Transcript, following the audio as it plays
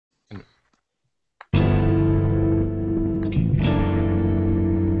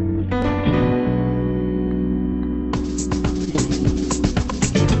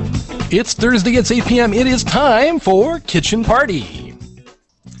It's Thursday, it's 8 p.m. It is time for Kitchen Party.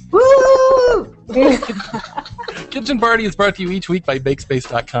 Woo! Kitchen Party is brought to you each week by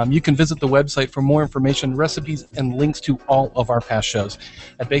BakeSpace.com. You can visit the website for more information, recipes, and links to all of our past shows.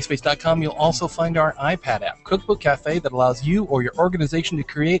 At BakeSpace.com, you'll also find our iPad app, Cookbook Cafe, that allows you or your organization to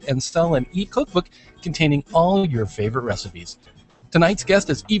create and sell an e-cookbook containing all your favorite recipes. Tonight's guest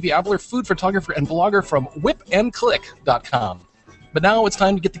is Evi Abeler, food photographer and blogger from whipandclick.com. But now it's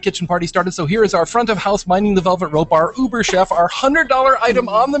time to get the kitchen party started, so here is our front of house minding the velvet rope, our Uber chef, our $100 item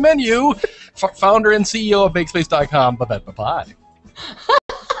on the menu, founder and CEO of BakeSpace.com, Babette Pepaj.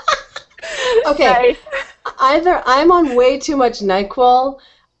 Okay, Nice. either I'm on way too much NyQuil,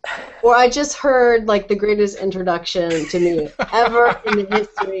 or I just heard like the greatest introduction to me ever in the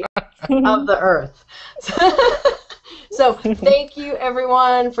history of the earth. So thank you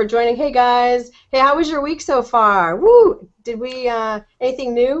everyone for joining. Hey guys, hey, how was your week so far? Woo! Did we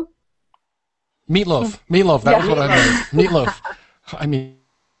anything new? Meatloaf. That was what I made. Meatloaf. I made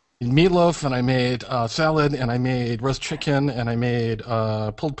meatloaf, and I made salad, and I made roast chicken, and I made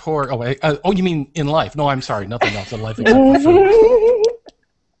pulled pork. Oh, you mean in life? No, I'm sorry. Nothing else in life except food.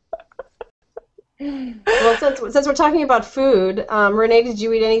 Well, since we're talking about food, Rene, did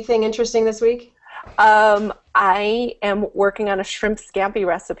you eat anything interesting this week? I am working on a shrimp scampi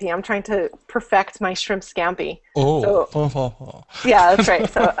recipe. I'm trying to perfect my shrimp scampi. Yeah, that's right.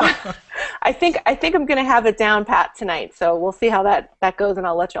 So I think I'm gonna have it down pat tonight. So we'll see how that goes, and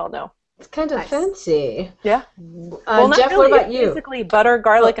I'll let y'all know. It's kind of fancy. Yeah. Well, Jeff, what about you? Basically, butter,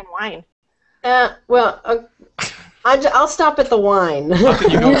 garlic, and wine. I'll stop at the wine.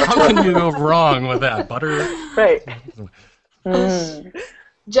 How can you go wrong with that? Butter. Right.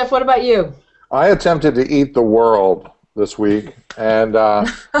 Jeff, what about you? I attempted to eat the world this week, and I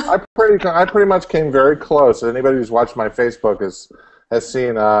pretty much came very close. Anybody who's watched my Facebook has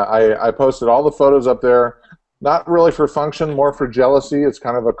seen. I posted all the photos up there, not really for function, more for jealousy. It's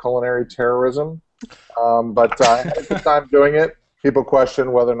kind of a culinary terrorism, but I had a good time doing it. People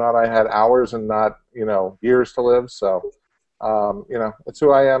question whether or not I had hours and not years to live. So it's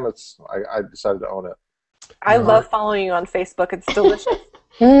who I am. I decided to own it. I love following you on Facebook. It's delicious.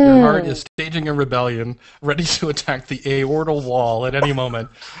 Your heart is staging a rebellion, ready to attack the aortal wall at any moment.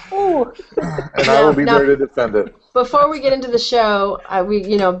 Ooh. And I will be there to defend it. Before we get into the show,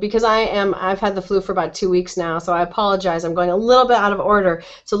 because I've had the flu for about 2 weeks now, so I apologize. I'm going a little bit out of order.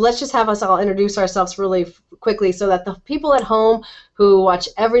 So let's just have us all introduce ourselves really quickly so that the people at home who watch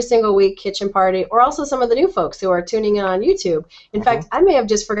every single week Kitchen Party, or also some of the new folks who are tuning in on YouTube. In fact, I may have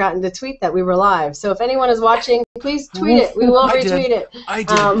just forgotten to tweet that we were live. So if anyone is watching, please tweet it. We will retweet it. I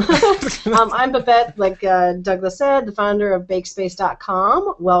did. I'm Babette, like Douglas said, the founder of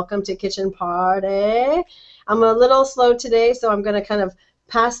BakeSpace.com. Welcome to Kitchen Party. I'm a little slow today, so I'm going to kind of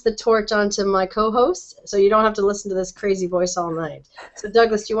pass the torch on to my co-host, so you don't have to listen to this crazy voice all night. So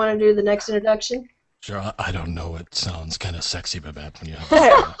Douglas, do you want to do the next introduction? Sure. I don't know. It sounds kind of sexy, Babette, when you have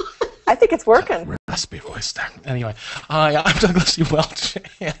that. I think it's working. Raspy voice there. Anyway, I'm Douglas E. Welch,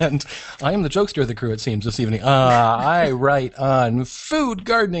 and I am the jokester of the crew, it seems, this evening. I write on food,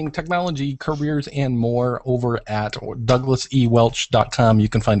 gardening, technology, careers, and more over at douglasewelch.com. You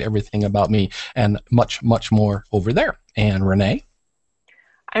can find everything about me and much, much more over there. And Rene?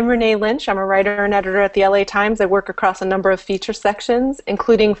 I'm Rene Lynch. I'm a writer and editor at the LA Times. I work across a number of feature sections,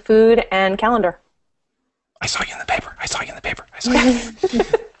 including food and calendar. I saw you in the paper. I saw you.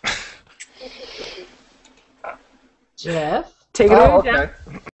 Jeff? Take it away, Okay. Jeff.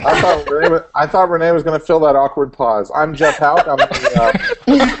 I thought Rene was going to fill that awkward pause. I'm Jeff Houck. I'm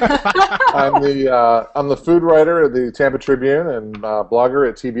the food writer at the Tampa Tribune and blogger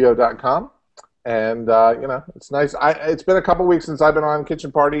at tbo.com. And it's nice. It's been a couple weeks since I've been on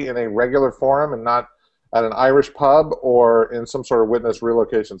Kitchen Party in a regular forum and not at an Irish pub or in some sort of witness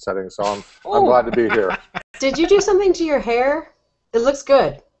relocation setting. So I'm glad to be here. Did you do something to your hair? It looks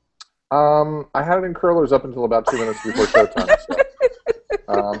good. I had it in curlers up until about 2 minutes before showtime.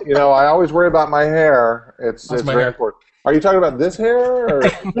 So, I always worry about my hair. It's very important. Are you talking about this hair? Or?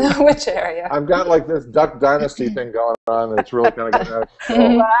 Which area? I've got like this Duck Dynasty thing going on. It's really kind of getting out of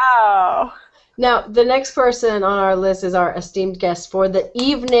control. Wow. Now, the next person on our list is our esteemed guest for the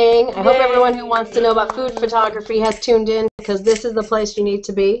evening. I hope everyone who wants to know about food photography has tuned in, because this is the place you need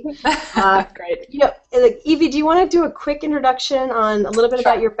to be. Great. Evi, do you want to do a quick introduction on a little bit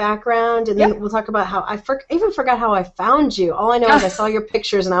about your background, and then we'll talk about how I even forgot how I found you. All I know is I saw your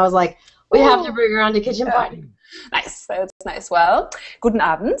pictures, and I was like, we have to bring her on to Kitchen Party. Nice, that's nice. Well, guten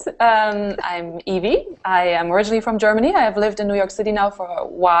Abend. I'm Evi. I am originally from Germany. I have lived in New York City now for a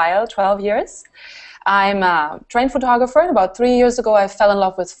while, 12 years. I'm a trained photographer, and about 3 years ago I fell in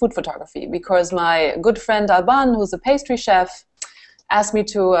love with food photography because my good friend Alban, who's a pastry chef, asked me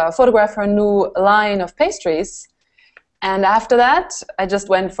to photograph her new line of pastries. And after that, I just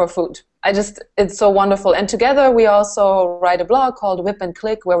went for food. It's so wonderful. And together we also write a blog called Whip and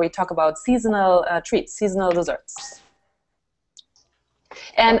Click, where we talk about seasonal treats, seasonal desserts.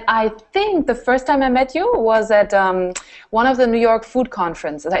 And I think the first time I met you was at one of the New York food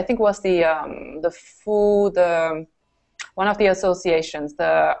conferences. I think it was one of the associations.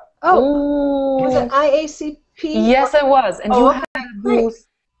 Was it IACP? Yes, it was. And you had a booth,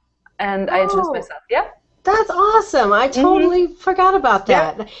 and I introduced myself. Yeah. That's awesome. I totally forgot about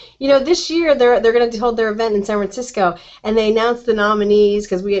that. Yeah. You know, this year they're going to hold their event in San Francisco, and they announced the nominees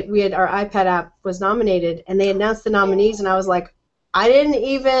because we had our iPad app was nominated, and they announced the nominees, and I was like,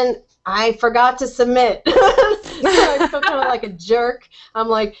 I forgot to submit. So I felt kind of like a jerk. I'm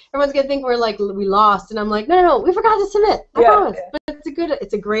like, everyone's going to think we lost, and I'm like, no, we forgot to submit. I promise. But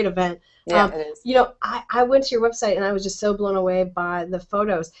it's a great event. Yeah, it is. You know, I went to your website and I was just so blown away by the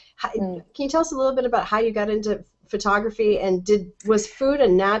photos. Can you tell us a little bit about how you got into photography, and was food a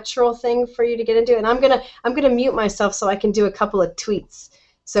natural thing for you to get into? And I'm gonna mute myself so I can do a couple of tweets.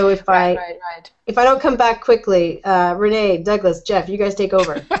 So if I don't come back quickly, Rene, Douglas, Jeff, you guys take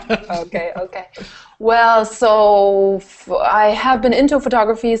over. Okay. Well, so I have been into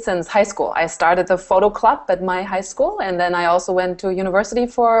photography since high school. I started the photo club at my high school, and then I also went to university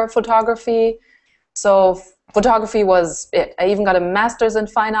for photography. So photography was it. I even got a master's in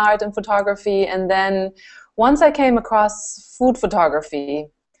fine art in photography, and then once I came across food photography,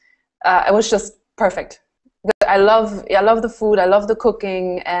 it was just perfect. I love the food, I love the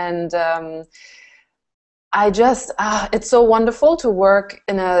cooking, and it's so wonderful to work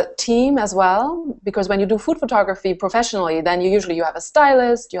in a team as well, because when you do food photography professionally, then you have a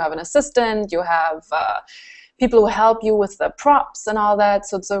stylist, you have an assistant, you have people who help you with the props and all that.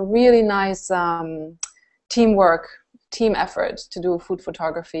 So it's a really nice teamwork, team effort to do food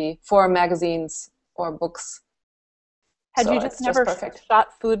photography for magazines or books. Had you just never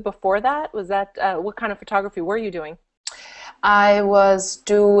shot food before that? Was that what kind of photography were you doing? I was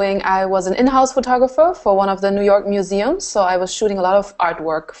an in-house photographer for one of the New York museums, so I was shooting a lot of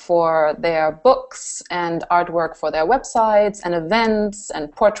artwork for their books and artwork for their websites and events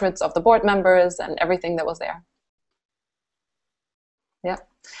and portraits of the board members and everything that was there. Yeah.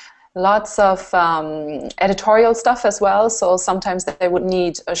 Lots of editorial stuff as well, so sometimes they would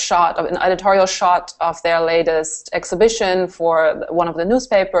need an editorial shot of their latest exhibition for one of the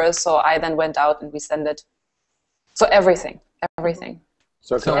newspapers, so I then went out and we sent it. So everything.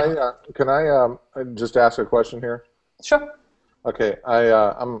 So can I just ask a question here? Sure. Okay,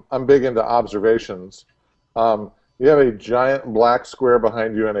 I'm big into observations. You have a giant black square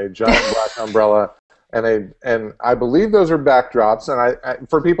behind you and a giant black umbrella. And I believe those are backdrops. And I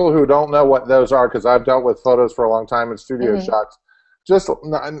for people who don't know what those are, because I've dealt with photos for a long time and studio shots, just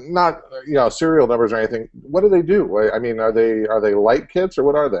not serial numbers or anything. What do they do? I mean, are they light kits or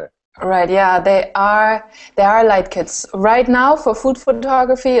what are they? Right. Yeah, they are light kits. Right now, for food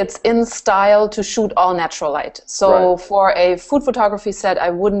photography, it's in style to shoot all natural light. So for a food photography set,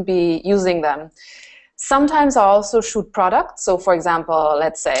 I wouldn't be using them. Sometimes I also shoot products. So, for example,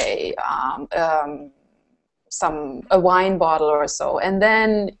 let's say a wine bottle or so, and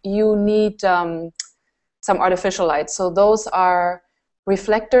then you need some artificial light. So those are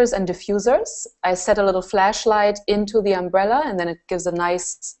reflectors and diffusers. I set a little flashlight into the umbrella, and then it gives a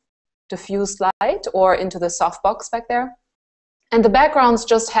nice diffused light, or into the softbox back there. And the backgrounds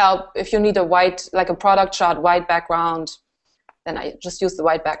just help if you need a white, like a product shot, white background. Then I just use the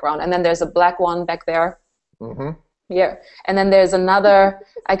white background. And then there's a black one back there. Yeah. And then there's another,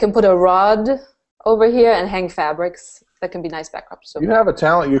 I can put a rod over here and hang fabrics. That can be nice backdrops. So. You have a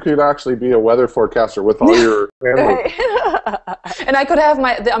talent. You could actually be a weather forecaster with all your right. And I could have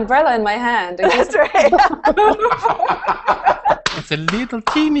the umbrella in my hand. That's right. It's a little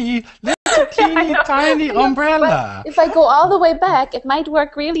teeny tiny umbrella. But if I go all the way back, it might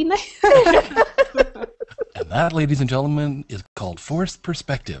work really nice. And that, ladies and gentlemen, is called forced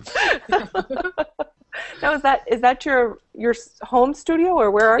perspective. Now, is that your home studio, or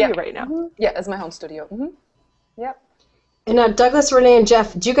where are you right now? Yeah, it's my home studio. Yeah. And Douglas, Rene, and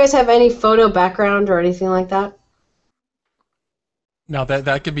Jeff, do you guys have any photo background or anything like that? Now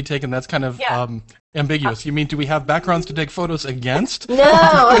that could be taken. That's kind of ambiguous. You mean, do we have backgrounds to take photos against?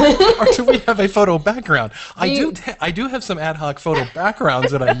 No. Or do we have a photo background? I do have some ad hoc photo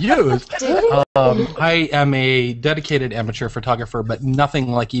backgrounds that I use. I am a dedicated amateur photographer, but nothing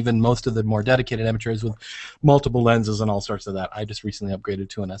like even most of the more dedicated amateurs with multiple lenses and all sorts of that. I just recently upgraded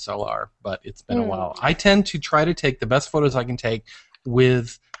to an SLR, but it's been a while. I tend to try to take the best photos I can take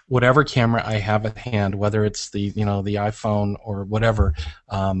with whatever camera I have at hand, whether it's the the iPhone or whatever.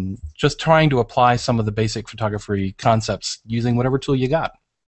 Just trying to apply some of the basic photography concepts using whatever tool you got.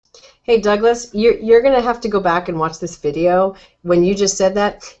 Hey Douglas, you're gonna have to go back and watch this video. When you just said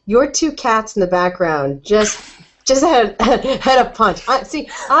that, your two cats in the background just had a punch.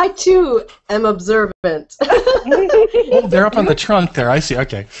 I too am observant. Oh, they're up on the trunk there. I see.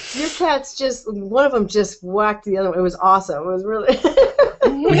 Okay. Your cats one of them just whacked the other one. It was awesome. It was really.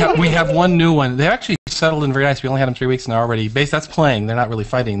 we have one new one. They actually settled in very nice. We only had them 3 weeks and they're already that's playing. They're not really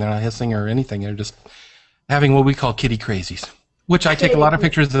fighting. They're not hissing or anything. They're just having what we call kitty crazies. Which I take a lot of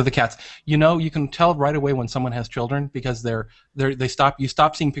pictures of the cats. You can tell right away when someone has children because you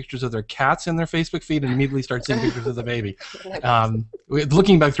stop seeing pictures of their cats in their Facebook feed and immediately start seeing pictures of the baby.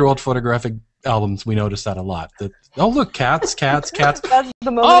 Looking back through old photographic albums, we notice that a lot. Oh look, cats. That's the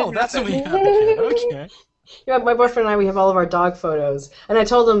moment. Oh, that's when we have the kid. Okay. My boyfriend and I, we have all of our dog photos, and I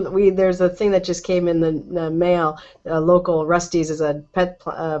told him there's a thing that just came in the mail. Local Rusty's is a pet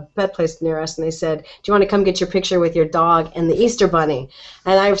place near us, and they said, "Do you want to come get your picture with your dog and the Easter Bunny?"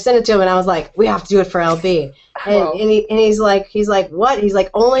 And I sent it to him, and I was like, "We have to do it for LB." And he's like, "What?" He's like,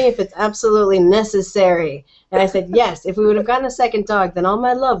 "Only if it's absolutely necessary." And I said, "Yes. If we would have gotten a second dog, then all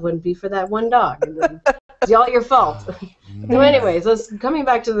my love wouldn't be for that one dog. It's all your fault." So anyways, coming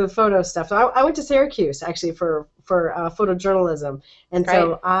back to the photo stuff. So I went to Syracuse actually for photojournalism, and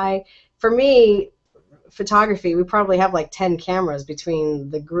so for me, photography, we probably have like 10 cameras between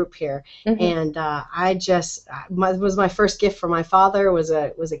the group here, and it was my first gift from my father was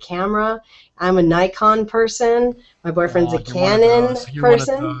a camera. I'm a Nikon person. My boyfriend's a Canon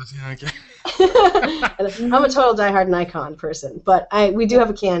person. Yeah, okay. I'm a total diehard Nikon person, but we do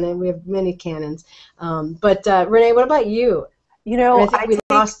have a Canon. We have many Canons. But Rene, what about you? I think we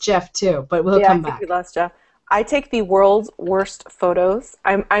lost Jeff too, but we'll come back. We lost Jeff. I take the world's worst photos.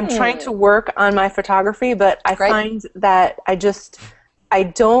 I'm trying to work on my photography, but I find that I just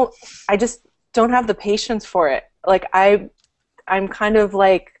don't have the patience for it. Like I'm kind of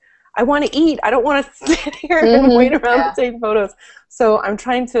like, I want to eat. I don't want to sit here and wait around to take photos. So I'm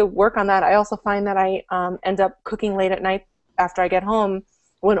trying to work on that. I also find that I end up cooking late at night after I get home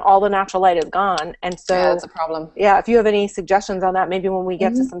when all the natural light is gone. And so that's a problem. Yeah, if you have any suggestions on that, maybe when we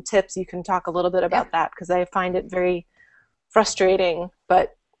get to some tips, you can talk a little bit about that, because I find it very frustrating,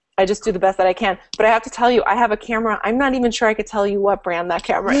 but I just do the best that I can. But I have to tell you, I have a camera. I'm not even sure I could tell you what brand that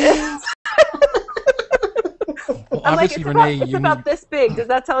camera is. Well, I'm like, it's about this big. Does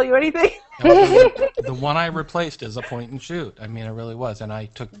that tell you anything? The one I replaced is a point and shoot. I mean, it really was. And I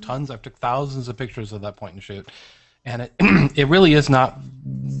took thousands of pictures of that point and shoot. And it really is not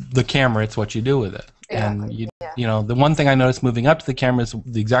the camera, it's what you do with it. Yeah. And the one thing I noticed moving up to the camera is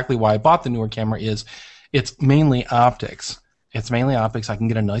exactly why I bought the newer camera is it's mainly optics. It's mainly optics. I can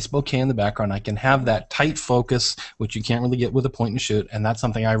get a nice bokeh in the background. I can have that tight focus, which you can't really get with a point and shoot, and that's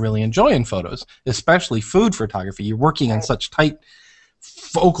something I really enjoy in photos, especially food photography. You're working on such tight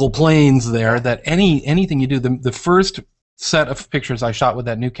focal planes there that anything you do, the first set of pictures I shot with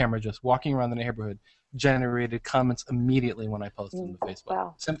that new camera, just walking around the neighborhood, generated comments immediately when I posted them to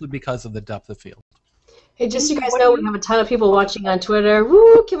Facebook, simply because of the depth of field. Hey, just so you guys know, we have a ton of people watching on Twitter.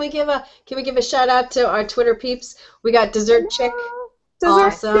 Woo! Can we give a shout out to our Twitter peeps? We got Dessert Chick,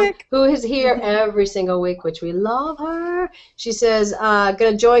 who is here every single week, which we love her. She says,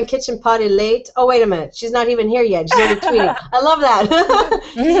 gonna join Kitchen Party late. Oh, wait a minute, she's not even here yet. She's already tweeting. I love that.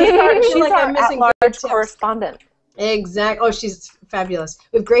 She's our at-large correspondent. Exactly. Oh, she's fabulous.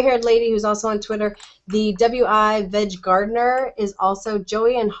 We have gray-haired lady who's also on Twitter. The WI Veg Gardener is also.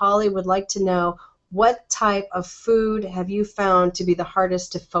 Joey and Holly would like to know, what type of food have you found to be the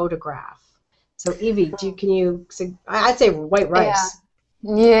hardest to photograph? So, Evie, I'd say white rice.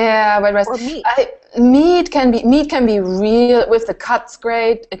 Yeah, white rice. Or meat. Meat can be real with the cuts.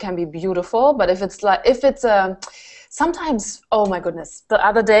 Great. It can be beautiful, but if it's sometimes, oh my goodness! The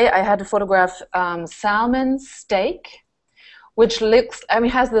other day I had to photograph salmon steak, which looks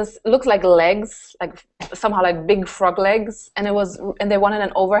like legs, like somehow like big frog legs, and they wanted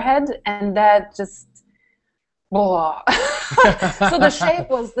an overhead, and that just, so the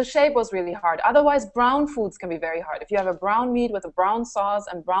shape was really hard. Otherwise, brown foods can be very hard. If you have a brown meat with a brown sauce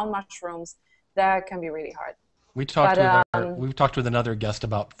and brown mushrooms, that can be really hard. We talked we've talked with another guest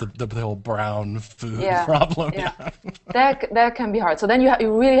about the whole brown food problem. Yeah. That can be hard. So then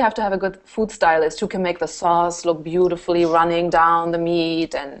you really have to have a good food stylist who can make the sauce look beautifully running down the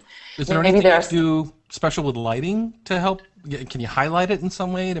meat. And is there anything you do special with lighting to help? Can you highlight it in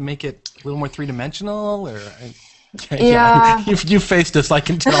some way to make it a little more three-dimensional? Or you faced this, I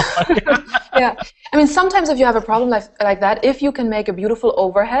can tell. Yeah, I mean, sometimes if you have a problem like that, if you can make a beautiful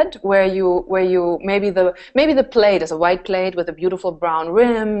overhead where you maybe the plate is a white plate with a beautiful brown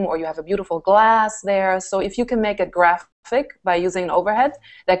rim, or you have a beautiful glass there. So if you can make it graphic by using an overhead,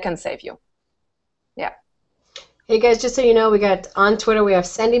 that can save you. Yeah. Hey guys, just so you know, we got on Twitter, we have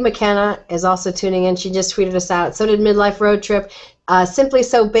Sandy McKenna is also tuning in. She just tweeted us out. So did Midlife Road Trip. Simply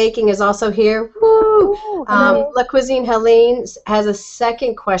So Baking is also here. Woo! La Cuisine Helene has a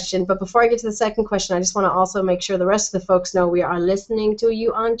second question, but before I get to the second question, I just want to also make sure the rest of the folks know we are listening to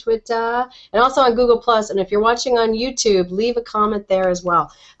you on Twitter and also on Google+. And if you're watching on YouTube, leave a comment there as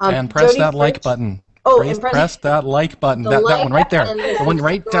well. And press that like button. Oh, press that like button. That one right there. The one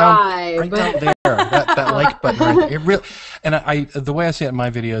right down there. That like button right there. And the way I see it in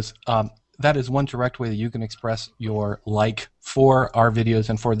my videos, that is one direct way that you can express your like for our videos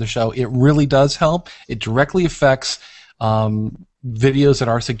and for the show. It really does help. It directly affects videos that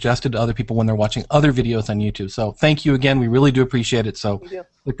are suggested to other people when they're watching other videos on YouTube. So thank you again. We really do appreciate it. So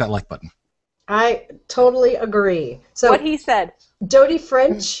click that like button. I totally agree. So what he said. Jody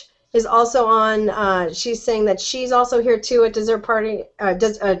French is also on. She's saying that she's also here too at Dessert Party.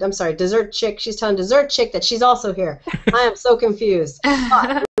 I'm sorry, Dessert Chick. She's telling Dessert Chick that she's also here. I am so confused.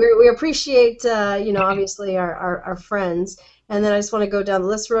 We appreciate, obviously our friends. And then I just want to go down the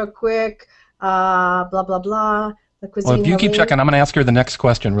list real quick. Blah blah blah. Well, if you keep checking, I'm going to ask her the next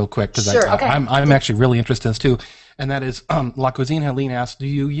question real quick because I'm actually really interested in this too. And that is, La Cuisine Helene asks, do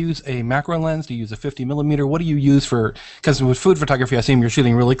you use a macro lens? Do you use a 50 millimeter? What do you use for? Because with food photography, I assume you're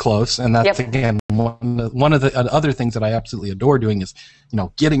shooting really close, and that's again one of the other things that I absolutely adore doing is,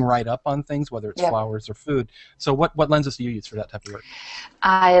 getting right up on things, whether it's flowers or food. So what lenses do you use for that type of work?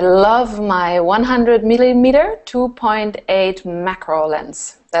 I love my 100 millimeter 2.8 macro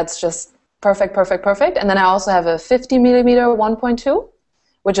lens. That's just perfect. And then I also have a 50 millimeter 1.2,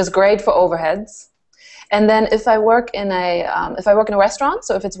 which is great for overheads. And then if I work in a restaurant,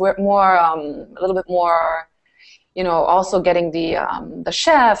 so if it's more a little bit more, also getting the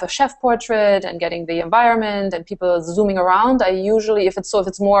chef, a chef portrait, and getting the environment and people zooming around, I usually, if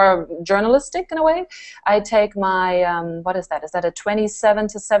it's more journalistic in a way, I take my what is that? Is that a 24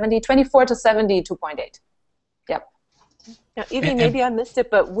 to 70 2.8? Yep. Now, Evi, maybe I missed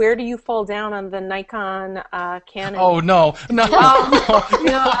it, but where do you fall down on the Nikon Canon? Oh, no. No.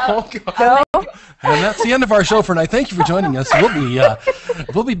 And that's the end of our show for tonight. Thank you for joining us.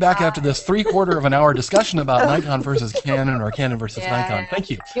 We'll be back after this 3/4 of an hour discussion about Nikon versus Canon or Canon versus Nikon. Thank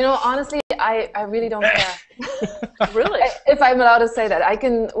you. Honestly, I really don't care. Really? If I'm allowed to say that, I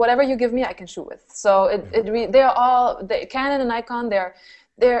can, whatever you give me, I can shoot with. So they're all, the Canon and Nikon,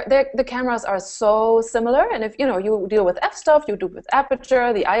 the cameras are so similar, and if you deal with f-stop, you do with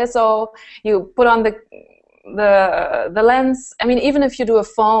aperture, the ISO, you put on the lens. I mean, even if you do a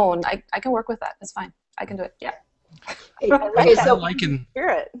phone, I can work with that. It's fine. I can do it. Yeah. Okay, so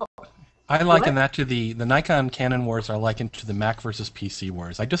I liken that to the Nikon Canon wars are likened to the Mac versus PC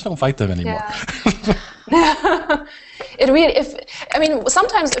wars. I just don't fight them anymore. Yeah.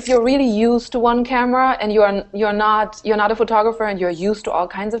 Sometimes if you're really used to one camera and you're not a photographer and you're used to all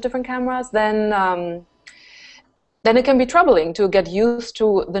kinds of different cameras, then it can be troubling to get used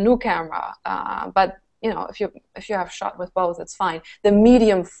to the new camera. But if you have shot with both, it's fine. The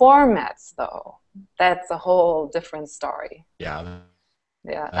medium formats, though, that's a whole different story. Yeah.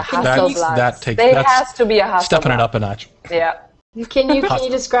 Yeah, that has to be a Hasselblad. Stepping it up a notch. Yeah. Can you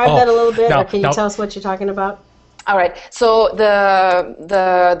describe that a little bit, or can you tell us what you're talking about? All right. So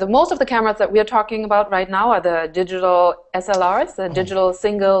the most of the cameras that we are talking about right now are the digital SLRs, the digital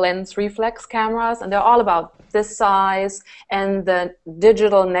single lens reflex cameras, and they're all about this size. And the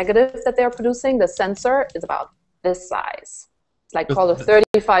digital negative that they're producing, the sensor, is about this size. Like called a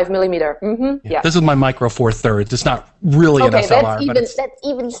 35 millimeter. Mm-hmm. Yeah. This is my Micro Four Thirds. It's not really an SLR, that's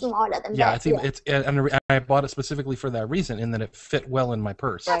even smaller than that. And I bought it specifically for that reason, in that it fit well in my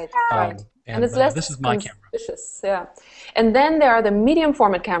purse. Right. And it's less this is my camera. Yeah. And then there are the medium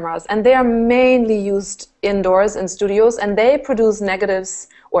format cameras, and they are mainly used indoors in studios, and they produce negatives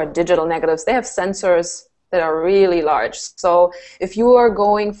or digital negatives. They have sensors that are really large. So if you are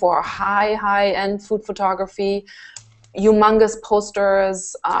going for high-end food photography, humongous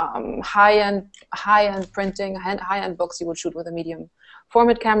posters, high-end printing, high-end books, you would shoot with a medium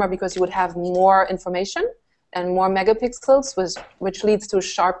format camera because you would have more information and more megapixels, which leads to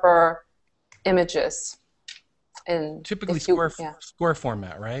sharper images. Typically square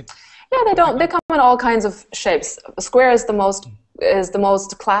format, right? Yeah, they come in all kinds of shapes. Square is the most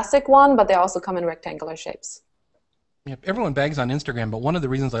classic one, but they also come in rectangular shapes. Yeah, everyone bags on Instagram, but one of the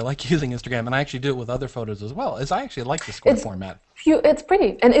reasons I like using Instagram, and I actually do it with other photos as well, is I actually like the square format. It's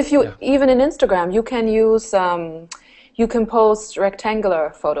pretty, and if you even in Instagram, you can use you can post rectangular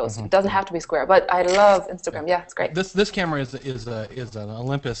photos. It doesn't have to be square, but I love Instagram. Yeah, it's great. This camera is an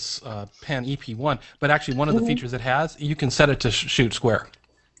Olympus Pen EP1, but actually one of the features it has, you can set it to shoot square,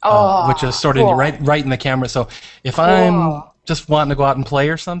 which is sort of right in the camera. So if I'm just wanting to go out and play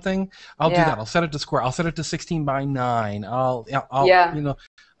or something, I'll do that. I'll set it to square. I'll set it to 16:9. You know,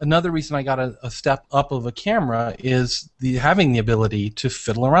 another reason I got a step up of a camera is having the ability to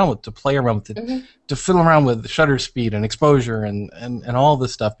fiddle around with, to play around with it, to fiddle around with shutter speed and exposure and all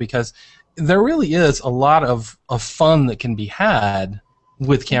this stuff, because there really is a lot of fun that can be had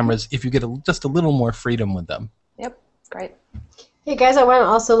with cameras if you get just a little more freedom with them. Yep, it's great. Hey guys, I want to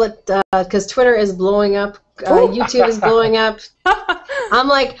also let, because Twitter is blowing up, YouTube is blowing up. I'm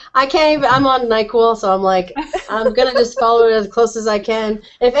like, I can't even, I'm on NyQuil, so I'm like, I'm going to just follow it as close as I can.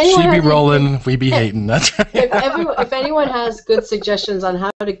 If anyone she be rolling, we be hating, that's right. If anyone has good suggestions on how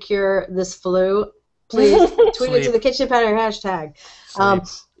to cure this flu, please tweet it to the KitchenParty hashtag.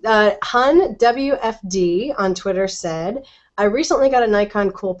 Hun WFD on Twitter said, I recently got a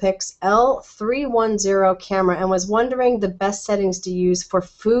Nikon Coolpix L310 camera and was wondering the best settings to use for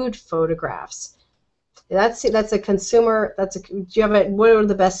food photographs. That's a consumer. Do you have what are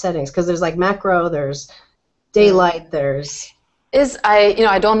the best settings? Because there's like macro, there's daylight, there's.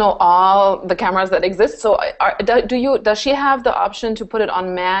 I don't know all the cameras that exist. So does she have the option to put it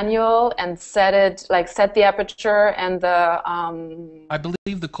on manual and set the aperture and the I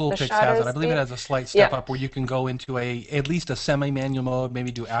believe the Coolpix has it. I believe it has a slight step up where you can go into at least a semi-manual mode,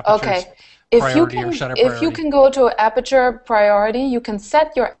 maybe do aperture priority or shutter priority. If you can go to aperture priority, you can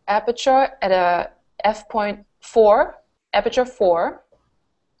set your aperture at a f.4, aperture 4.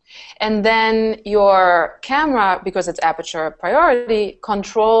 And then your camera, because it's aperture priority,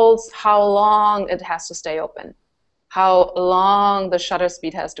 controls how long it has to stay open, how long the shutter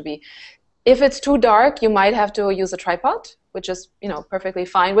speed has to be. If it's too dark, you might have to use a tripod, which is perfectly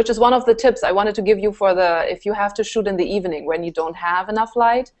fine, which is one of the tips I wanted to give you for if you have to shoot in the evening when you don't have enough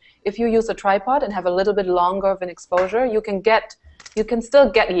light. If you use a tripod and have a little bit longer of an exposure, you can still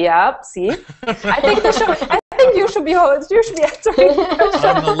get, see? I think you should be answering.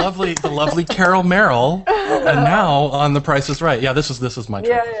 I'm the lovely Carol Merrill, and now on The Price is Right. Yeah, this is my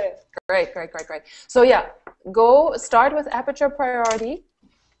trick. Yeah. Great. So go start with aperture priority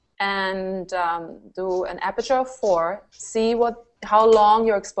and do an aperture of 4. See how long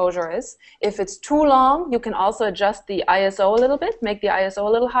your exposure is. If it's too long, you can also adjust the ISO a little bit, make the ISO a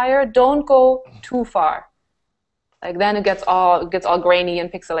little higher. Don't go too far. Like then it gets all grainy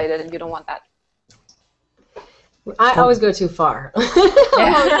and pixelated, and you don't want that. I always go too far.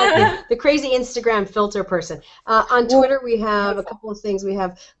 The crazy Instagram filter person. On Twitter, we have a couple of things. We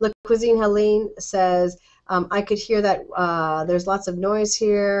have La Cuisine Helene says, I could hear that there's lots of noise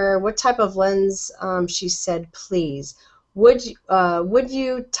here. What type of lens? She said, please. Would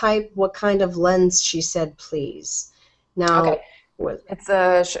you type what kind of lens? She said, please. Now. Okay. It's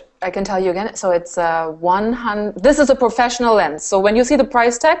I can tell you again. So it's 100. This is a professional lens. So when you see the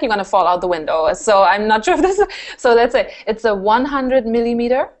price tag, you're gonna fall out the window. So I'm not sure if this. So let's say it's a 100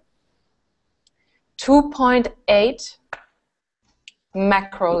 millimeter, 2.8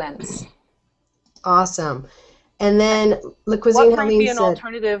 macro lens. Awesome. And then La Cuisine Helene said. What might be an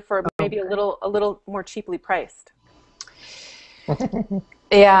alternative for maybe a little more cheaply priced?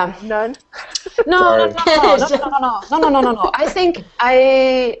 Yeah. None? No. I think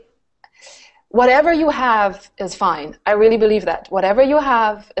whatever you have is fine. I really believe that. Whatever you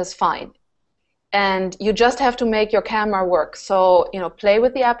have is fine. And you just have to make your camera work. So, play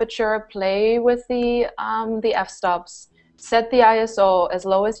with the aperture, play with the f-stops, set the ISO as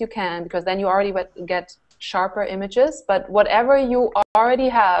low as you can, because then you already get sharper images, but whatever you already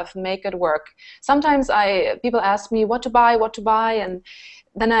have, make it work. Sometimes people ask me what to buy, and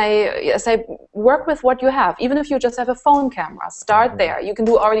then I say, work with what you have. Even if you just have a phone camera, start there. You can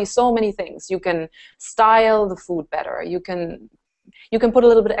do already so many things. You can style the food better. You can put a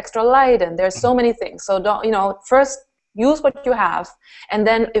little bit of extra light in. There's so many things. So first use what you have, and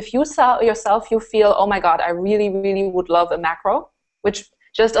then if you you feel, oh my God, I really, really would love a macro, which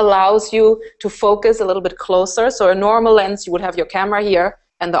just allows you to focus a little bit closer. So a normal lens, you would have your camera here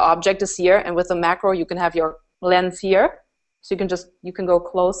and the object is here, and with a macro you can have your lens here. So you can go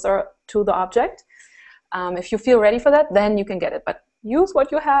closer to the object. If you feel ready for that, then you can get it. But use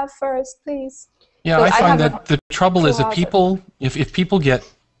what you have first, please. Yeah, so I find that the trouble is that if people get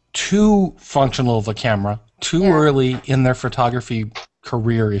too functional of a camera too early in their photography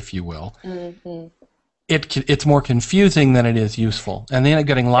career, if you will, it's more confusing than it is useful. And they end up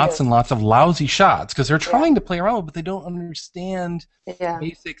getting lots and lots of lousy shots because they're trying to play around, but they don't understand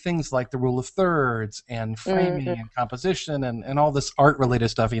basic things like the rule of thirds and framing and composition and all this art-related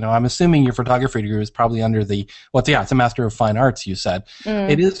stuff. You know, I'm assuming your photography degree is probably under the, it's a Master of Fine Arts, you said.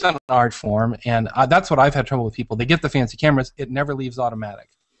 It is an art form, and that's what I've had trouble with people. They get the fancy cameras. It never leaves automatic.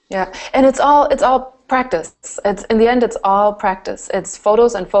 Yeah, and it's all practice. It's in the end, it's all practice. It's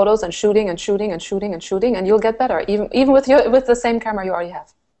photos and photos and shooting and shooting and shooting and shooting, and you'll get better even with the same camera you already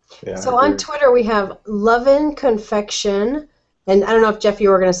have. Yeah, so on Twitter we have Lovin' Confection, and I don't know if Jeff you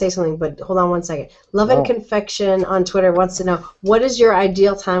were going to say something, but hold on one second. Lovin' Confection on Twitter wants to know, what is your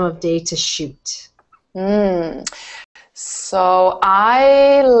ideal time of day to shoot? So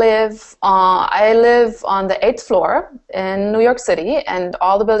I live on the 8th floor in New York City, and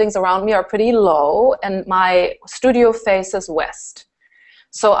all the buildings around me are pretty low, and my studio faces west.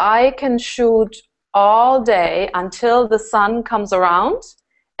 So I can shoot all day until the sun comes around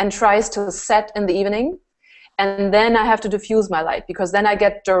and tries to set in the evening, and then I have to diffuse my light because then I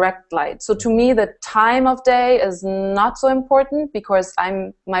get direct light. So to me, the time of day is not so important because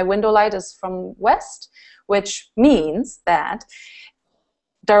my window light is from west, which means that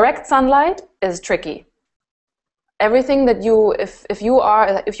direct sunlight is tricky. Everything that if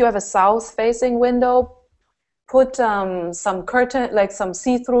you have a south-facing window, put some curtain, like some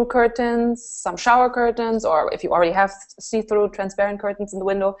see-through curtains, some shower curtains, or if you already have see-through transparent curtains in the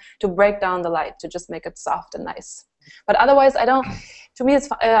window, to break down the light, to just make it soft and nice. But otherwise, to me, it's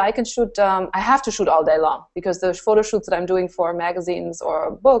I can shoot. I have to shoot all day long because the photo shoots that I'm doing for magazines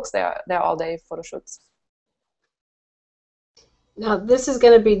or books, they're all-day photo shoots. Now, this is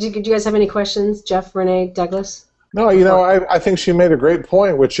going to be, do you guys have any questions, Jeff, Renee, Douglas? No, I think she made a great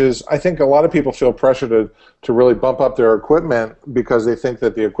point, which is I think a lot of people feel pressure to really bump up their equipment because they think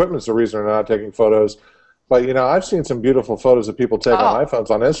that the equipment's the reason they're not taking photos. But, I've seen some beautiful photos that people take on iPhones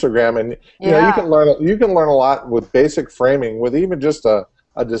on Instagram, and, you can learn a lot with basic framing, with even just a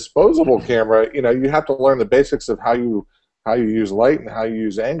disposable camera. You have to learn the basics of how you use light and how you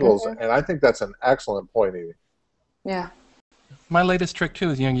use angles, and I think that's an excellent point, Evi. Yeah. My latest trick too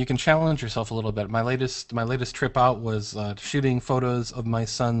is you can challenge yourself a little bit. My latest trip out was shooting photos of my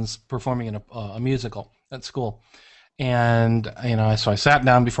sons performing in a musical at school, and so I sat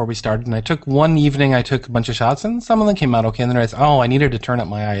down before we started, and I took a bunch of shots, and some of them came out okay, and then I realized, I needed to turn up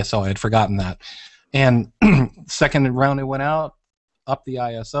my ISO. I had forgotten that, and second round I went out, up the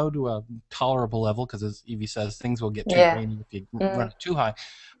ISO to a tolerable level because, as Evi says, things will get too grainy if you run it too high.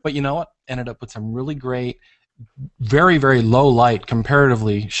 But you know what? Ended up with some really great, very, very low light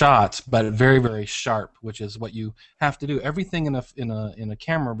comparatively shots, but very, very sharp, which is what you have to do. Everything in a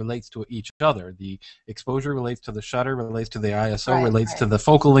camera relates to each other. The exposure relates to the shutter, relates to the ISO, relates to the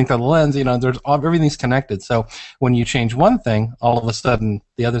focal length of the lens. Everything's connected. So when you change one thing, all of a sudden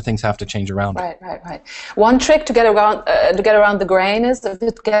the other things have to change around. Right. One trick to get around the grain is if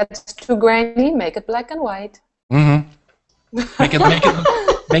it gets too grainy, make it black and white.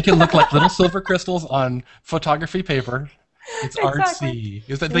 Make it look like little silver crystals on photography paper. It's artsy.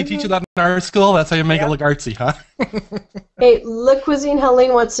 They teach you that in art school? That's how you make it look artsy, huh? Hey, Le Cuisine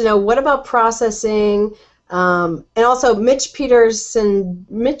Helene wants to know, what about processing? And also, Mitch Peters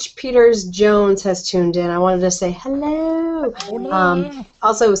Jones has tuned in. I wanted to say hello.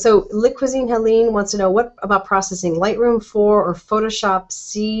 Also, so Le Cuisine Helene wants to know, what about processing? Lightroom 4 or Photoshop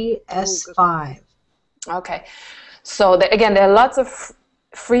CS5? Okay. So again, there are lots of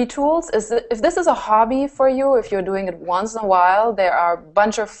free tools. If this is a hobby for you, if you're doing it once in a while, there are a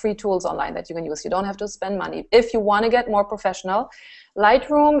bunch of free tools online that you can use. You don't have to spend money. If you want to get more professional,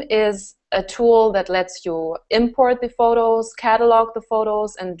 Lightroom is a tool that lets you import the photos, catalog the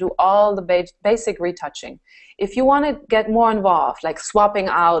photos, and do all the basic retouching. If you want to get more involved, like swapping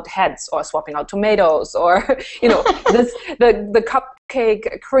out heads or swapping out tomatoes, or the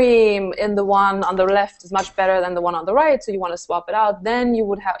cupcake cream in the one on the left is much better than the one on the right, so you want to swap it out, then you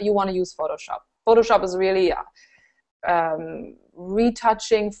want to use Photoshop. Photoshop is really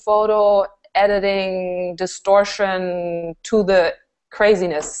retouching, photo editing, distortion to the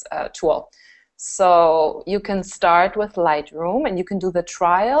craziness tool. So you can start with Lightroom, and you can do the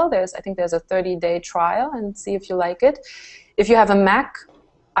trial. I think there's a 30-day trial, and see if you like it. If you have a Mac,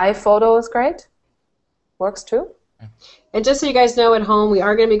 iPhoto is great. Works too. And just so you guys know at home, we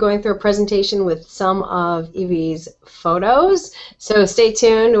are going to be going through a presentation with some of Evi's photos. So stay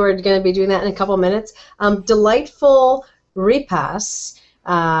tuned. We're going to be doing that in a couple minutes. Delightful Repass,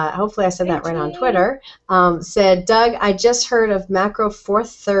 hopefully I said that right on Twitter, said, Doug, I just heard of macro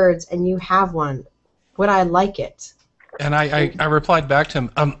fourth thirds, and you have one. Would I like it? And I replied back to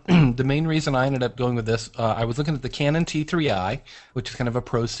him, the main reason I ended up going with this, I was looking at the Canon T3i, which is kind of a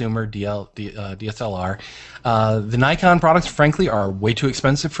prosumer DSLR. The Nikon products, frankly, are way too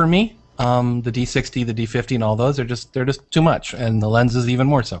expensive for me. The D60, the D50, and all those, they're just too much, and the lenses even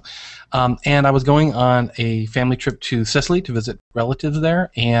more so. And I was going on a family trip to Sicily to visit relatives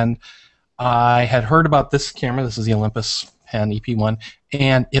there, and I had heard about this camera. This is the Olympus Pen EP1,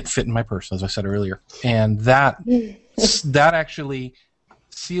 and it fit in my purse, as I said earlier. And that actually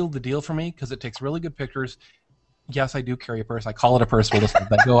sealed the deal for me because it takes really good pictures. Yes, I do carry a purse. I call it a purse. We'll just let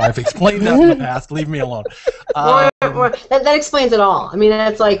that go. I've explained that in the past. Leave me alone. That explains it all. I mean,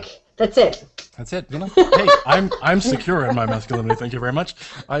 that's it. That's it. You know, hey, I'm secure in my masculinity. Thank you very much.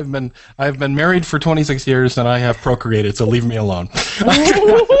 I've been married for 26 years and I have procreated. So leave me alone.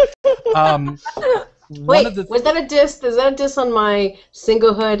 Wait, was that a diss? Is that a diss on my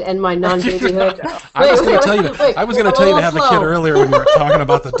singlehood and my non-babyhood? I was going to tell you. I was going to tell you to have a kid earlier when you were talking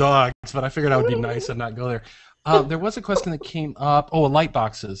about the dogs, but I figured I would be nice and not go there. There was a question that came up. Oh, light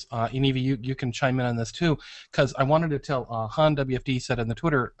boxes. And Evi, you can chime in on this too, because I wanted to tell Han WFD said in the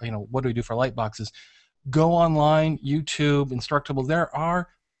Twitter, what do we do for light boxes? Go online, YouTube, Instructable. There are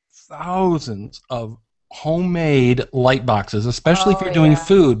thousands of homemade light boxes, especially if you're doing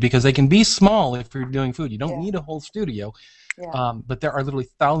food, because they can be small if you're doing food. You don't need a whole studio, but there are literally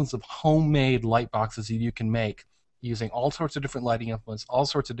thousands of homemade light boxes that you can make using all sorts of different lighting implements, all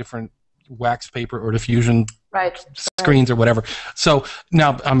sorts of different wax paper or diffusion screens or whatever. So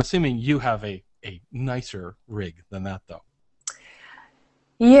now I'm assuming you have a nicer rig than that, though.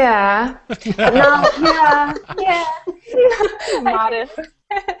 Yeah. Modest.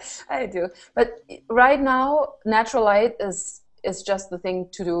 I do. But right now, natural light is just the thing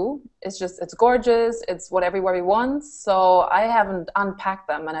to do. It's gorgeous. It's what everybody wants. So I haven't unpacked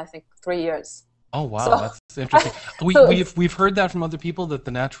them in, I think, 3 years. Oh wow, so, that's interesting. We've heard that from other people that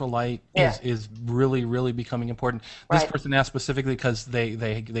the natural light is really becoming important. This person asked specifically because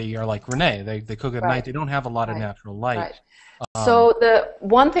they are like Rene. They cook at night. They don't have a lot of natural light. So the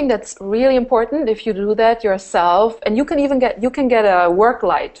one thing that's really important, if you do that yourself, and you can get a work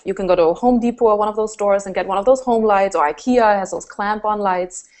light. You can go to Home Depot or one of those stores and get one of those home lights, or IKEA has those clamp-on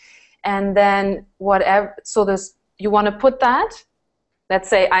lights, and then whatever. So you want to put that. Let's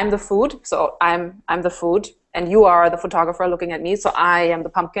say I'm the food, so I'm the food, and you are the photographer looking at me, so I am the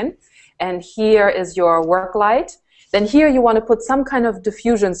pumpkin, and here is your work light. Then here you want to put some kind of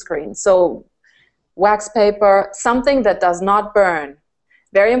diffusion screen, so wax paper, something that does not burn.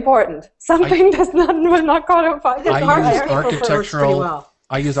 Very important. Something does not caught on fire.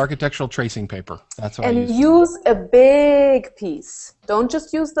 I use architectural tracing paper. That's what I use. And use a big piece. Don't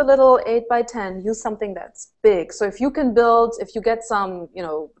just use the little 8x10. Use something that's big. So if you get some,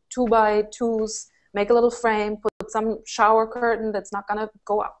 2x2s, make a little frame, put some shower curtain that's not gonna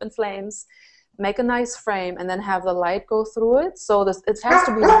go up in flames, make a nice frame, and then have the light go through it. So it has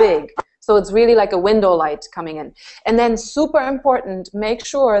to be big. So it's really like a window light coming in. And then super important, make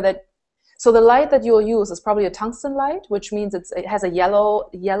sure that, so the light that you'll use is probably a tungsten light, which means it has a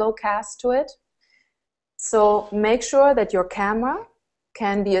yellow cast to it. So make sure that your camera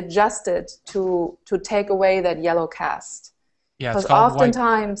can be adjusted to take away that yellow cast. Yeah, because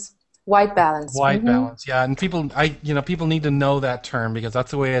oftentimes white balance. White balance, yeah. And people need to know that term because that's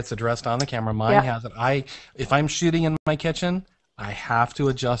the way it's addressed on the camera. Mine has it. If I'm shooting in my kitchen, I have to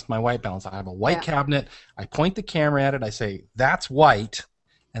adjust my white balance. I have a white cabinet. I point the camera at it. I say, that's white.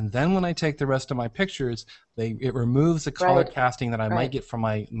 And then when I take the rest of my pictures, it removes the color casting that I might get from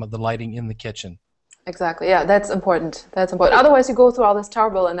the lighting in the kitchen. Exactly. Yeah, that's important. That's important. Otherwise, you go through all this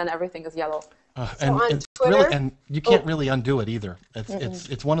trouble and then everything is yellow. And you can't really undo it either.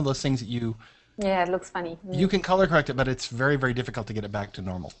 It's one of those things that you. Yeah, it looks funny. You can color correct it, but it's very, very difficult to get it back to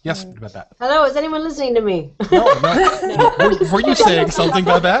normal. Yes, Babette. Hello, is anyone listening to me? No. Were you saying something,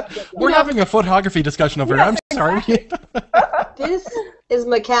 Babette? We're having a photography discussion over here. I'm sorry. This is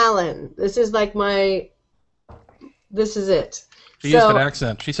Macallan. This is like this is it. She used an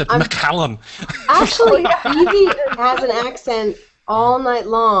accent. She said Macallan. Actually, Evi has an accent all night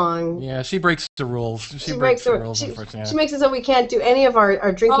long. Yeah, she breaks the rules. She breaks the rules. She makes it so we can't do any of our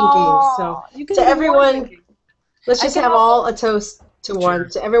drinking games. So to everyone, let's just have all a toast to one.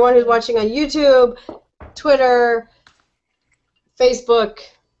 To everyone who's watching on YouTube, Twitter, Facebook,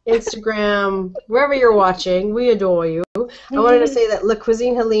 Instagram, wherever you're watching. We adore you. I wanted to say that La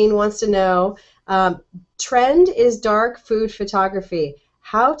Cuisine Helene wants to know, trend is dark food photography.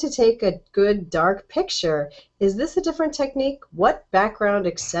 How to take a good dark picture. Is this a different technique? What background,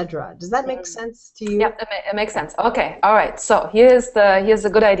 etc.? Does that make sense to you? Yep, it makes sense. Okay, all right. So here's a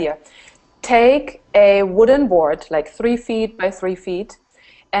good idea. Take a wooden board, like 3 feet by 3 feet,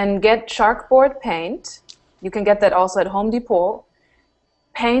 and get chalkboard paint. You can get that also at Home Depot.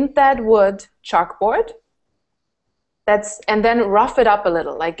 Paint that wood chalkboard. And then rough it up a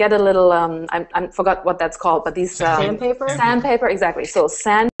little. Like get a little, I forgot what that's called, but these sandpaper. Sandpaper, exactly. So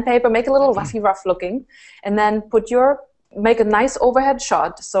sandpaper, make a little rough looking, and then make a nice overhead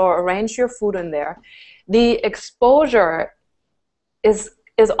shot. So arrange your food in there. The exposure it's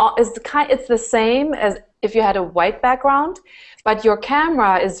the same as if you had a white background, but your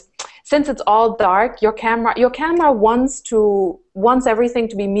camera is, since it's all dark, your camera wants everything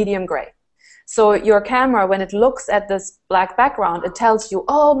to be medium gray. So your camera, when it looks at this black background, it tells you,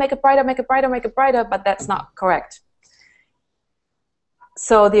 oh, make it brighter, make it brighter, make it brighter, but that's not correct.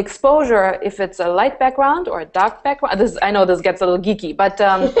 So the exposure, if it's a light background or a dark background, I know this gets a little geeky, but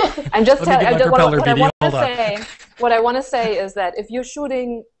I'm just telling you, what I want to say is that if you're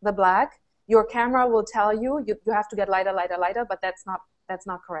shooting the black, your camera will tell you have to get lighter, lighter, lighter, but that's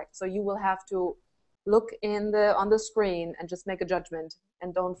not correct. So you will have to look on the screen and just make a judgment,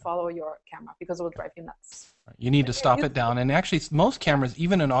 and don't follow your camera because it will drive you nuts. You need to stop it down. And actually, most cameras,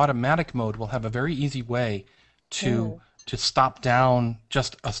 even in automatic mode, will have a very easy way to stop down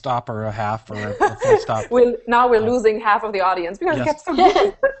just a stop or a half or a full stop. Now we're losing half of the audience because it gets so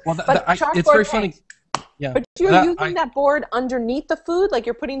big. Well, it's very funny. Yeah. But you're using that board underneath the food, like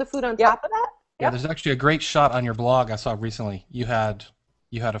you're putting the food on top of that? Yeah, there's actually a great shot on your blog I saw recently. You had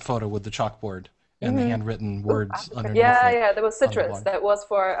a photo with the chalkboard and the handwritten words underneath. Yeah, there was citrus. That was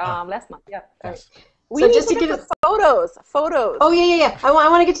for last month. Yeah. Yes. We need to get photos. Oh yeah. I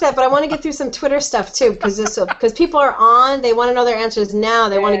want to get to that, but I want to get through some Twitter stuff too, because people are on. They want to know their answers now.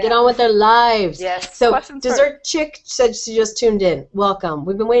 They want to get on with their lives. Yes. So Dessert Chick said she just tuned in. Welcome.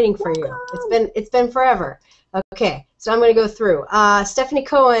 We've been waiting for you. It's been forever. Okay, so I'm going to go through. Stephanie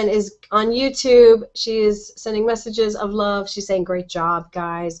Cohen is on YouTube. She is sending messages of love. She's saying, "Great job,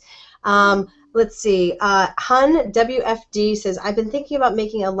 guys." Let's see. Hun WFD says, "I've been thinking about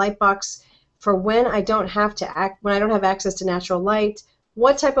making a light box for when I don't have access to natural light.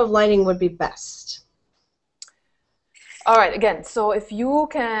 What type of lighting would be best?" All right, again, so if you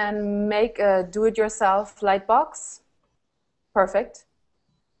can make a do-it-yourself light box, perfect.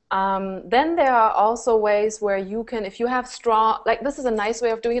 Then there are also ways where you can, if you have strong, like this is a nice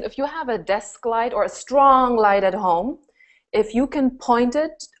way of doing it, if you have a desk light or a strong light at home, if you can point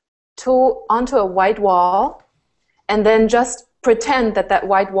it onto a white wall and then just pretend that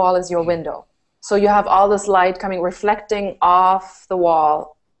white wall is your window. So you have all this light reflecting off the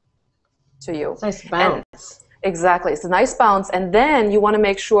wall to you. Nice bounce. Exactly, it's a nice bounce. And then you want to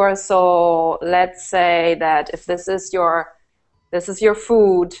make sure, so let's say that if this is your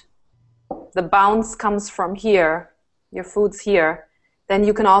food, the bounce comes from here, your food's here, then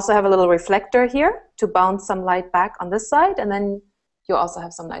you can also have a little reflector here to bounce some light back on this side, and then you also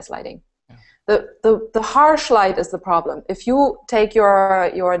have some nice lighting. The harsh light is the problem. If you take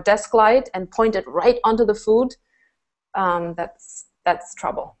your desk light and point it right onto the food, that's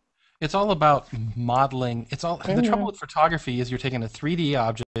trouble. It's all about modeling. The trouble with photography is you're taking a 3D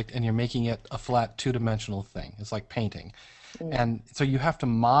object and you're making it a flat two-dimensional thing. It's like painting. And so you have to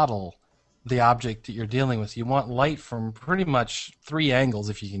model the object that you're dealing with. You want light from pretty much 3 angles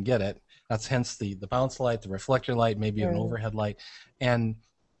if you can get it. That's hence the bounce light, the reflector light, maybe an overhead light. And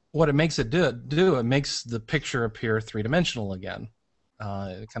what it makes it do, it makes the picture appear three-dimensional again.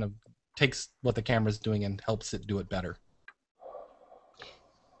 It kind of takes what the camera's doing and helps it do it better.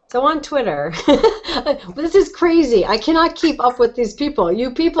 So on Twitter, this is crazy. I cannot keep up with these people.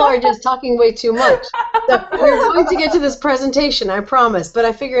 You people are just talking way too much. So we're going to get to this presentation, I promise. But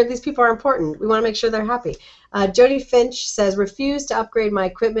I figured these people are important. We want to make sure they're happy. Jody Finch says, "Refuse to upgrade my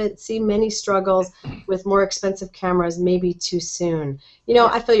equipment. See many struggles with more expensive cameras. Maybe too soon." You know,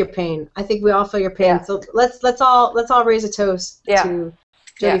 I feel your pain. I think we all feel your pain. Yeah. So let's all raise a toast to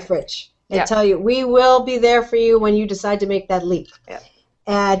Jody Finch and tell you we will be there for you when you decide to make that leap. Yeah.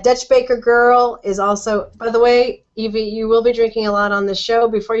 Dutch Baker Girl is also, by the way, Evie, you will be drinking a lot on this show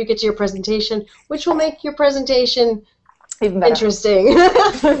before you get to your presentation, which will make your presentation even better. Interesting.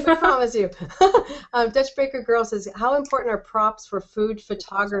 I promise you. Dutch Baker Girl says, "How important are props for food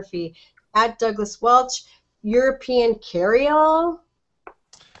photography?" At Douglas Welch, European carry-all?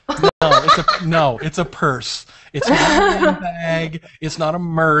 It's a purse. It's not a handbag. It's not a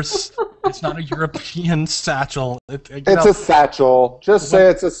merce. It's not a European satchel. It's a satchel. Just say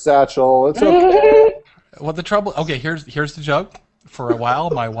it's a satchel. It's okay. Well, the trouble. Okay, here's the joke. For a while,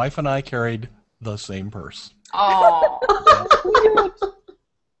 my wife and I carried the same purse. Oh.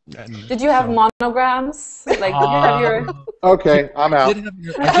 Did you have monograms? Like, did you have your... Okay, I'm out.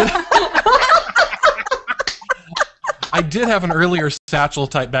 I did have an earlier satchel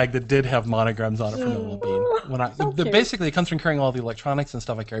type bag that did have monograms on it from the Bean. Basically, it comes from carrying all the electronics and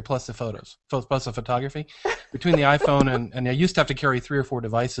stuff I carry, plus the photos, plus the photography. Between the iPhone and I used to have to carry 3 or 4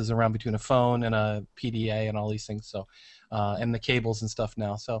 devices around between a phone and a PDA and all these things. So, and the cables and stuff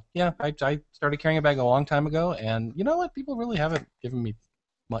now. So yeah, I started carrying a bag a long time ago, and you know what? People really haven't given me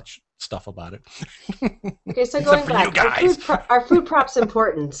much stuff about it. Okay, so going back, our food props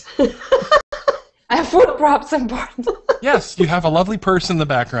important. Our food props important. Yes, you have a lovely purse in the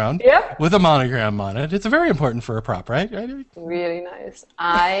background with a monogram on it. It's very important for a prop, right? Really nice.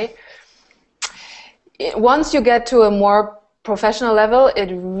 Once you get to a more professional level,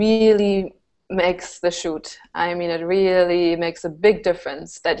 it really makes the shoot. I mean, it really makes a big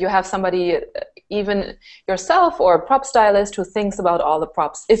difference that you have somebody, even yourself or a prop stylist, who thinks about all the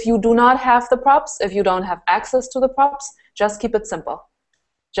props. If you do not have the props, if you don't have access to the props, just keep it simple.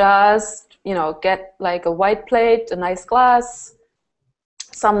 Just, get like a white plate, a nice glass,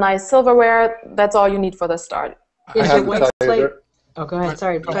 some nice silverware. That's all you need for the start. Is your white plate? Oh, go ahead.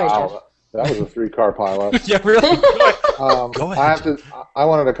 Sorry, Jeff. That was a 3-car pileup. Yeah, really? Go ahead. I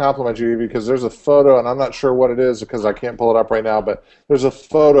wanted to compliment you, Evie, because there's a photo, and I'm not sure what it is because I can't pull it up right now, but there's a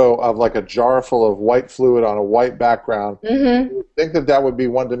photo of like a jar full of white fluid on a white background. Mm-hmm. You would think that would be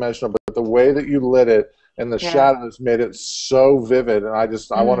one-dimensional, but the way that you lit it and the shadows made it so vivid, and I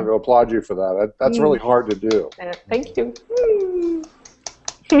wanted to applaud you for that. That's really hard to do. Thank you.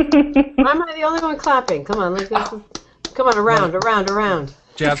 Am I the only one clapping? Come on, let's go. Come on, around.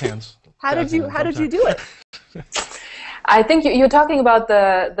 Jazz hands. How did you do it? I think you're talking about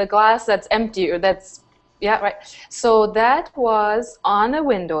the glass that's empty, or right. So that was on a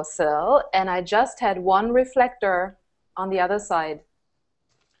windowsill, and I just had one reflector on the other side.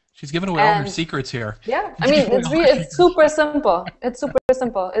 She's giving away all her secrets here. Yeah, I mean, it's super simple. It's super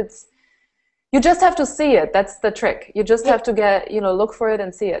simple. You just have to see it. That's the trick. You just have to look for it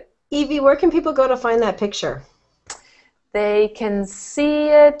and see it. Evie, where can people go to find that picture? They can see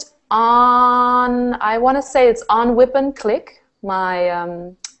it on, I want to say it's on Whip and Click,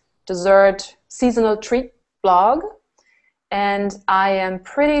 my dessert seasonal treat blog. And I am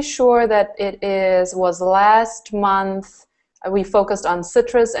pretty sure that was last month. We focused on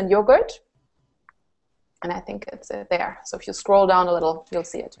citrus and yogurt, and I think it's there. So if you scroll down a little, you'll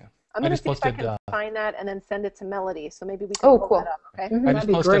see it. Yeah. I'm going to see if I can find that and then send it to Melody, so maybe we can pull that up, okay? Mm-hmm. I just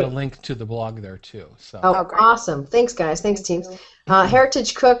posted a link to the blog there, too. So. Awesome. Thanks, guys. Thanks, teams.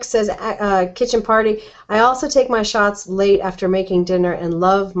 Heritage Cook says, Kitchen Party, I also take my shots late after making dinner and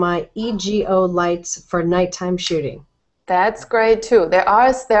love my EGO lights for nighttime shooting. That's great, too. There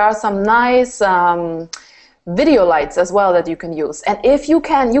are some nice video lights as well that you can use. And if you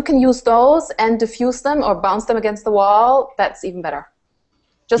can use those and diffuse them or bounce them against the wall. That's even better.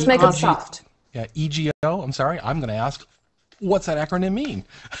 Just make it soft. Yeah, EGO, I'm sorry. I'm going to ask, what's that acronym mean?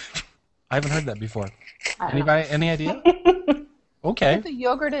 I haven't heard that before. Anybody, any idea? Okay. Is it the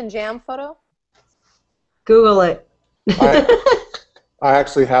yogurt and jam photo? Google it. I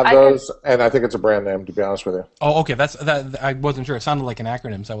actually have those, and I think it's a brand name, to be honest with you. Oh, okay. I wasn't sure. It sounded like an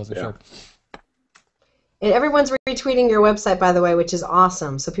acronym, so I wasn't sure. And everyone's retweeting your website, by the way, which is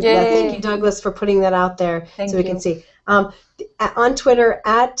awesome. So people, thank you, Douglas, for putting that out there so we can see. On Twitter,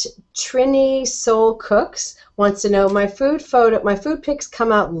 at Trini Soul Cooks wants to know, my food pics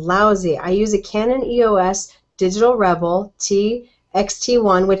come out lousy. I use a Canon EOS Digital Rebel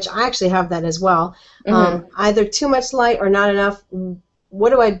T-XT1, which I actually have that as well. Either too much light or not enough.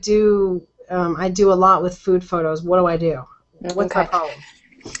 What do I do? I do a lot with food photos. What do I do? What's my problem?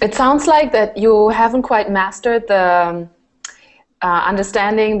 It sounds like that you haven't quite mastered the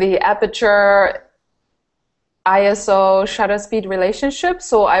understanding the aperture ISO shutter speed relationship.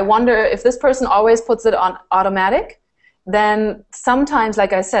 So I wonder if this person always puts it on automatic, then sometimes,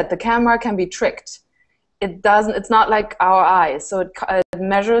 like I said, the camera can be tricked. It's not like our eyes. So it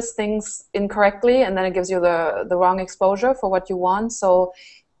measures things incorrectly, and then it gives you the wrong exposure for what you want. So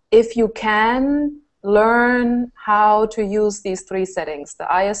if you can learn how to use these 3 settings, the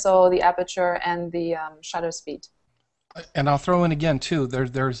ISO, the aperture, and the shutter speed. And I'll throw in again too.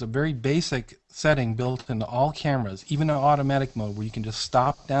 There's a very basic setting built into all cameras, even in automatic mode, where you can just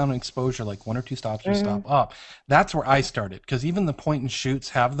stop down exposure, like 1 or 2 stops, or stop up. That's where I started, because even the point and shoots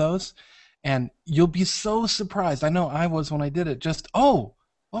have those, and you'll be so surprised. I know I was when I did it. Just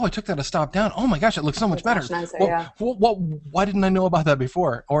I took that a stop down. Oh my gosh, it looks so much better. Nicer, Why didn't I know about that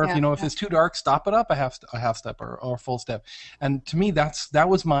before? Or if it's too dark, stop it up a half step or a full step. And to me, that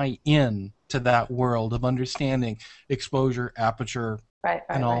was my in to that world of understanding exposure, aperture,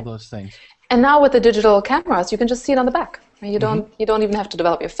 and all those things. And now with the digital cameras, you can just see it on the back. You don't even have to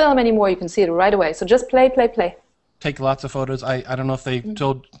develop your film anymore. You can see it right away. So just play. Take lots of photos. I don't know if they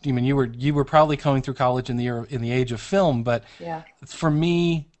told you. I mean, you were probably going through college in the age of film, but for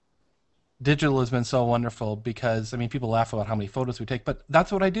me, digital has been so wonderful, because people laugh about how many photos we take, but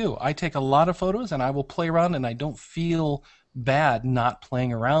that's what I do. I take a lot of photos and I will play around, and I don't feel bad not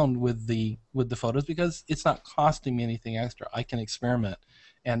playing around with the photos, because it's not costing me anything extra. I can experiment,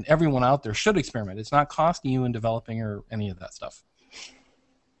 and everyone out there should experiment. It's not costing you in developing or any of that stuff.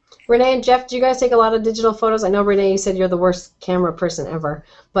 Rene and Jeff, do you guys take a lot of digital photos? I know, Rene, you said you're the worst camera person ever,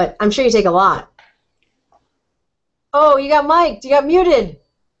 but I'm sure you take a lot. Oh, you got mic'd. You got muted.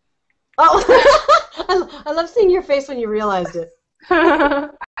 Oh, I love seeing your face when you realized it.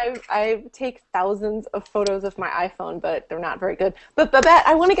 I take thousands of photos with my iPhone, but they're not very good. But Babette,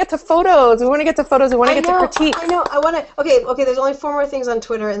 I want to get to photos. We want to get to photos. We want to get to critiques. I know. I want to. Okay. There's only 4 more things on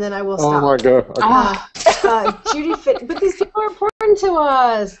Twitter, and then I will stop. Oh my God. Okay. Judy Fit, but these people are important to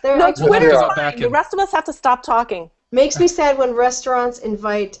us. They're Twitter's fine. The rest of us have to stop talking. Makes me sad when restaurants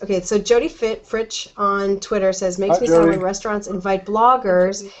invite. Okay, so Jody Fritch on Twitter says, makes me sad when restaurants invite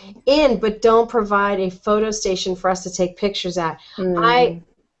bloggers in, but don't provide a photo station for us to take pictures at. I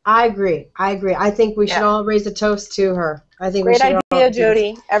agree. I think we should all raise a toast to her. I think great idea,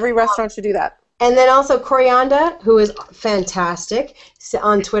 Jody. Every restaurant should do that. And then also Corianda, who is fantastic,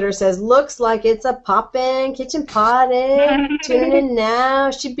 on Twitter says, looks like it's a poppin' kitchen party. Tuning in now.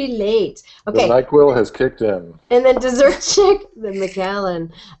 Should be late. Okay. The NyQuil has kicked in. And then Dessert Chick, the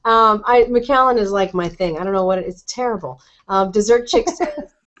McAllen. McAllen is like my thing. I don't know what it's terrible. Dessert Chick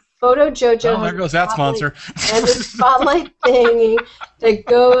says, Photo Jojo. Oh, there goes that sponsor. And the spotlight thingy that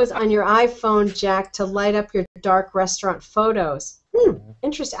goes on your iPhone jack to light up your dark restaurant photos.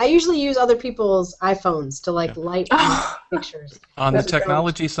 Interesting. I usually use other people's iPhones to light pictures. On the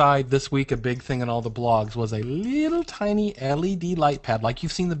technology side, this week a big thing in all the blogs was a little tiny LED light pad, like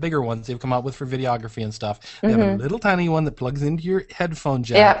you've seen the bigger ones they've come out with for videography and stuff. They have a little tiny one that plugs into your headphone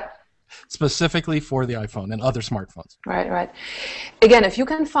jack. Specifically for the iPhone and other smartphones. Right. Again, if you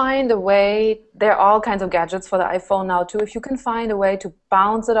can find a way, there are all kinds of gadgets for the iPhone now too. If you can find a way to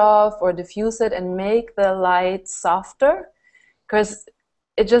bounce it off or diffuse it and make the light softer, because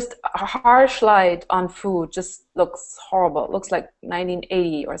it just, a harsh light on food just looks horrible. It looks like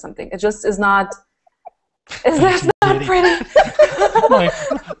 1980 or something. It just is not. That's not pretty.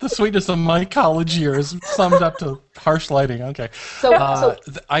 The sweetness of my college years summed up to harsh lighting. Okay. So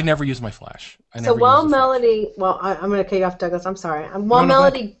I never use my flash. While Melody, I'm going to cut you off, Douglas. I'm sorry. While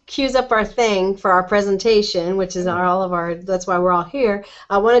Melody cues up our thing for our presentation, which is all of our, that's why we're all here,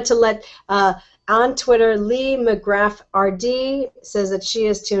 I wanted to let, on Twitter, Lee McGrath RD says that she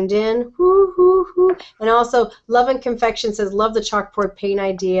is tuned in. And also, Love and Confection says, love the chalkboard paint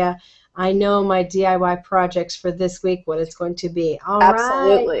idea. I know my DIY projects for this week, what it's going to be. All right.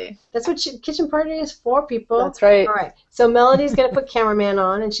 Absolutely. That's what Kitchen Party is for, people. That's right. All right. So Melody's going to put cameraman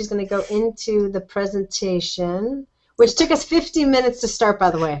on, and she's going to go into the presentation, which took us 50 minutes to start, by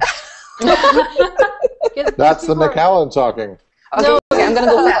the way. That's the McAllen talking. Okay, I'm going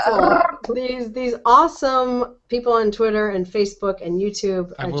to go fast. These awesome people on Twitter and Facebook and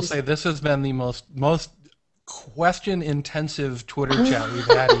YouTube. I will say this has been the most question-intensive Twitter chat we've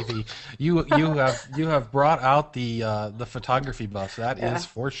had, Evi. You have brought out the photography buffs. That is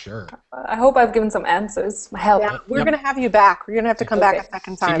for sure. I hope I've given some answers. Help. Yeah, we're going to have you back. We're going to have to come back a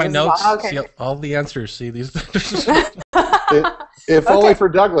second time. See my notes. See all the answers. See these. If only for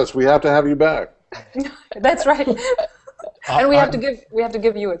Douglas, we have to have you back. That's right. And we have to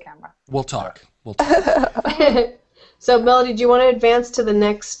give you a camera. We'll talk. So, Melody, do you want to advance to the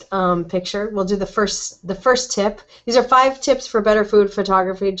next picture? We'll do the first tip. These are 5 tips for better food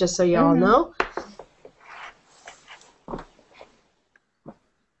photography, just so you all know.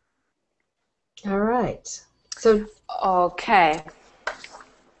 All right. So. Okay.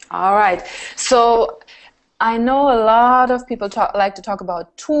 All right. So, I know a lot of people like to talk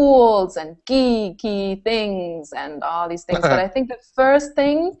about tools and geeky things and all these things, but I think the first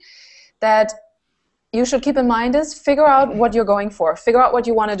thing that you should keep in mind is figure out what you're going for. Figure out what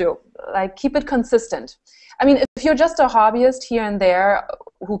you want to do. Like, keep it consistent. I mean, if you're just a hobbyist here and there,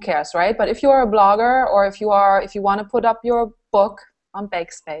 who cares, right? But if you're a blogger, or if you want to put up your book on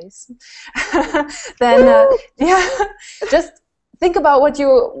BakeSpace, then yeah, just think about what's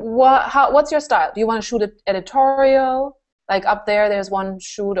your style. Do you want to shoot an editorial? Like up there, there's one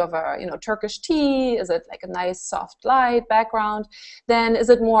shoot of a Turkish tea. Is it like a nice soft light background? Then is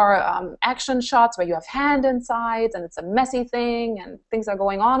it more action shots where you have hand inside and it's a messy thing and things are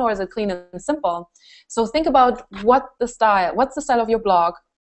going on, or is it clean and simple? So think about what's the style of your blog?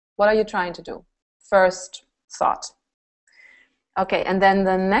 What are you trying to do? First thought. Okay, and then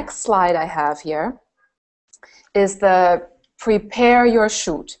the next slide I have here is the prepare your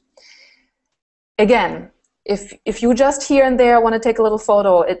shoot. Again, if you just here and there want to take a little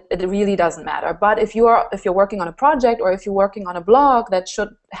photo, it really doesn't matter. But if you're working on a project, or if you're working on a blog that should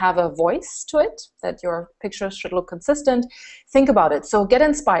have a voice to it, that your pictures should look consistent, think about it. So get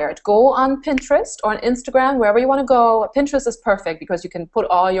inspired. Go on Pinterest or on Instagram, wherever you want to go. Pinterest is perfect because you can put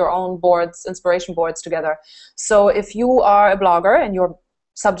all your own boards, inspiration boards together. So if you are a blogger and your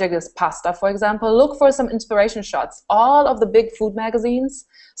subject is pasta, for example, look for some inspiration shots. All of the big food magazines,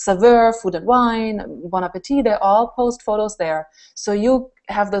 Saveur, Food and Wine, Bon Appetit, they all post photos there. So you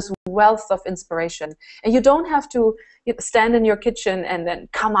have this wealth of inspiration. And you don't have to stand in your kitchen and then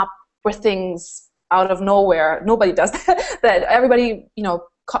come up with things out of nowhere. Nobody does that. That everybody,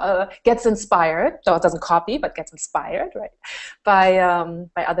 gets inspired, though it doesn't copy, but gets inspired, right, by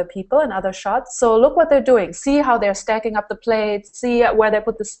other people and other shots. So look what they're doing. See how they're stacking up the plates. See where they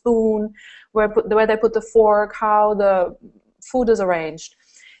put the spoon, where they put the fork, how the food is arranged.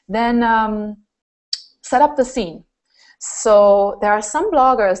 Then set up the scene. So there are some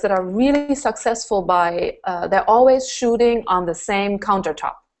bloggers that are really successful by they're always shooting on the same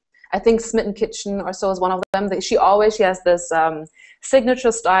countertop. I think Smitten Kitchen or so is one of them. She has this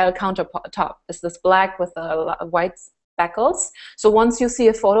signature style countertop. It's this black with white speckles. So once you see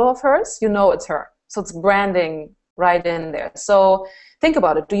a photo of hers, you know it's her. So it's branding right in there. So think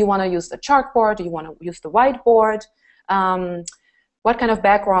about it. Do you want to use the chalkboard? Do you want to use the whiteboard? What kind of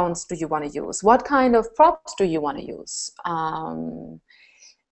backgrounds do you want to use? What kind of props do you want to use?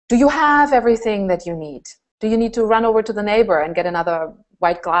 Do you have everything that you need? Do you need to run over to the neighbor and get another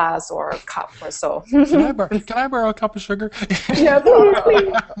white glass or a cup or so? Can I borrow a cup of sugar? Yeah,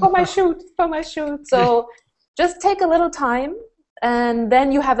 please, for my shoot. So just take a little time, and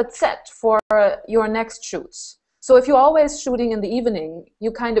then you have it set for your next shoots. So if you're always shooting in the evening,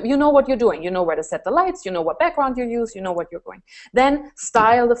 you know what you're doing. You know where to set the lights. You know what background you use. You know what you're going. Then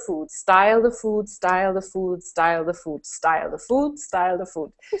style the food, style the food, style the food, style the food, style the food, style the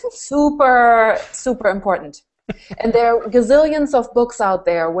food. Super, super important. And there are gazillions of books out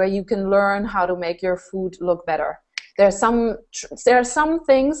there where you can learn how to make your food look better. There are some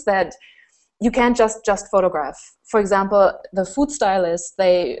things that you can't just photograph. For example, the food stylists,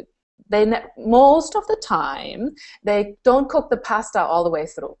 they most of the time, they don't cook the pasta all the way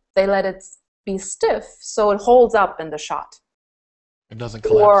through. They let it be stiff so it holds up in the shot. It doesn't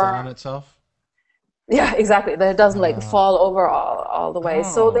collapse in on itself? Yeah, exactly. That it doesn't fall over all the way.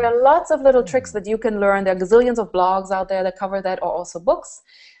 Oh. So there are lots of little tricks that you can learn. There are gazillions of blogs out there that cover that, or also books.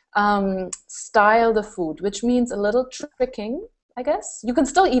 Style the food, which means a little tricking, I guess. You can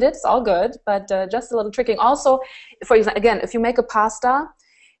still eat it. It's all good, but just a little tricking. Also, for example, again, if you make a pasta,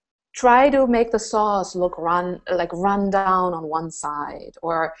 try to make the sauce look run down on one side.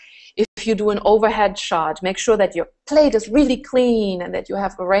 Or if you do an overhead shot, make sure that your plate is really clean and that you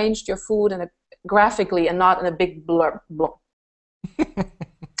have arranged your food graphically and not in a big blur.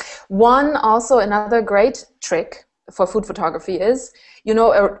 Another great trick for food photography is,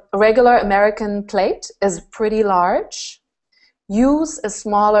 a regular American plate is pretty large. Use a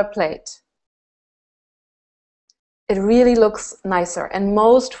smaller plate. It really looks nicer. And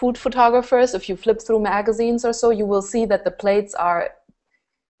most food photographers, if you flip through magazines or so, you will see that the plates are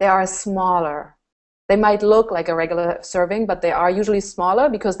smaller. They might look like a regular serving, but they are usually smaller,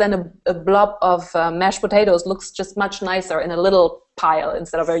 because then a blob of mashed potatoes looks just much nicer in a little pile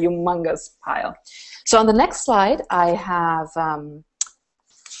instead of a humongous pile. So on the next slide, I have,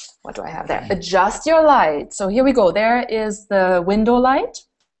 what do I have there? Adjust your light. So here we go. There is the window light.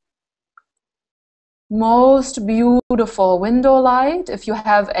 Most beautiful window light. If you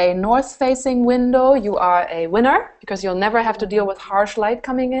have a north-facing window, you are a winner, because you'll never have to deal with harsh light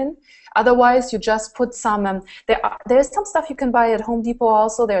coming in. Otherwise, you just put some, there's some stuff you can buy at Home Depot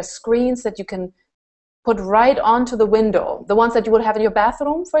also. There are screens that you can put right onto the window. The ones that you would have in your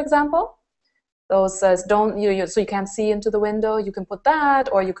bathroom, for example. Those so you can't see into the window. You can put that,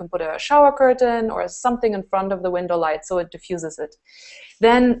 or you can put a shower curtain or something in front of the window light so it diffuses it.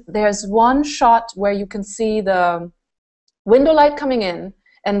 Then there's one shot where you can see the window light coming in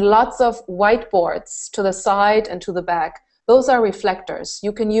and lots of whiteboards to the side and to the back. Those are reflectors.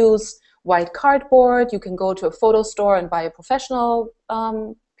 You can use white cardboard. You can go to a photo store and buy a professional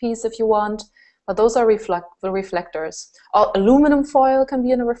piece if you want. But those are the reflectors. Aluminum foil can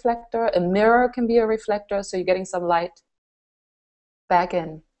be in a reflector. A mirror can be a reflector, so you're getting some light back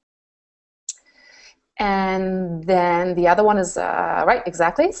in. And then the other one is, right,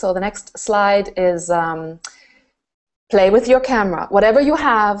 exactly. So the next slide is play with your camera. Whatever you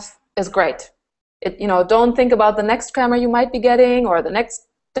have is great. Don't think about the next camera you might be getting or the next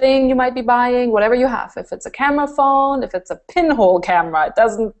thing you might be buying, whatever you have. If it's a camera phone, if it's a pinhole camera, it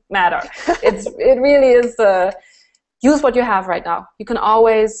doesn't matter. It really is, use what you have right now. You can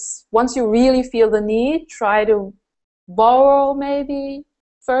always, once you really feel the need, try to borrow maybe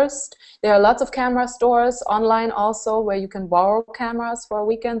first. There are lots of camera stores online also where you can borrow cameras for a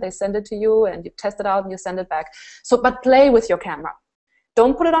weekend. They send it to you and you test it out and you send it back. But play with your camera.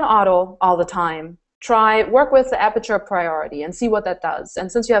 Don't put it on auto all the time. Work with the aperture priority and see what that does.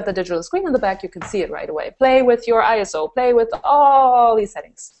 And since you have the digital screen in the back, you can see it right away. Play with your ISO. Play with all these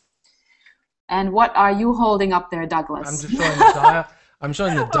settings. And what are you holding up there, Douglas? I'm just showing the dial. I'm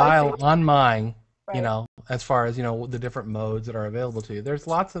showing the dial on mine. Right. As far as the different modes that are available to you. There's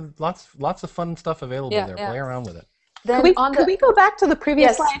lots of fun stuff available there. Play around with it. Could we go back to the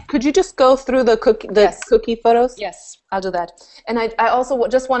previous slide? Could you just go through the cookie photos? Yes, I'll do that. And I also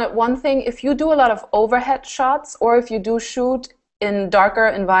just wanted one thing. If you do a lot of overhead shots, or if you do shoot in darker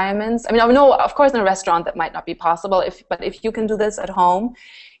environments, I know, of course, in a restaurant that might not be possible, but if you can do this at home,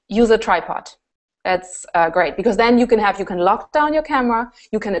 use a tripod. That's great, because then you can lock down your camera.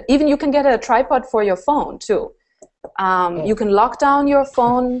 You can get a tripod for your phone too. You can lock down your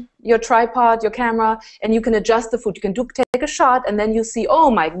phone, your tripod, your camera, and you can adjust the food. You can take a shot, and then you see, oh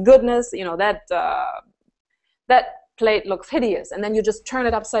my goodness, that plate looks hideous, and then you just turn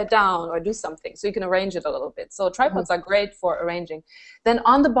it upside down or do something, so you can arrange it a little bit. So tripods are great for arranging. Then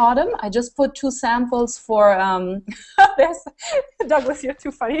on the bottom, I just put 2 samples for, there's, Douglas, you're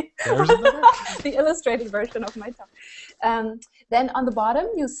too funny. The illustrated version of my talk. Then on the bottom,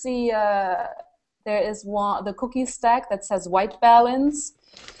 you see there is the cookie stack that says white balance.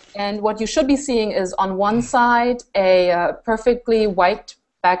 And what you should be seeing is on one side a perfectly white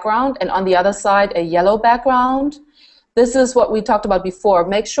background, and on the other side a yellow background. This is what we talked about before.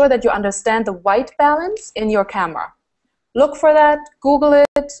 Make sure that you understand the white balance in your camera. Look for that, Google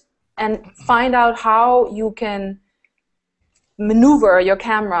it, and find out how you can maneuver your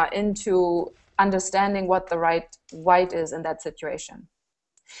camera into understanding what the right white is in that situation.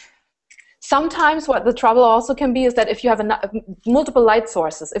 Sometimes what the trouble also can be is that if you have multiple light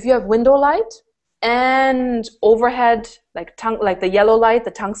sources, if you have window light and overhead, like the yellow light,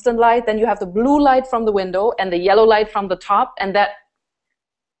 the tungsten light, then you have the blue light from the window and the yellow light from the top, and that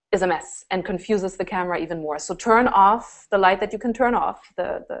is a mess and confuses the camera even more. So turn off the light that you can turn off,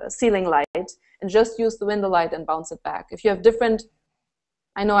 the ceiling light, and just use the window light and bounce it back. If you have different,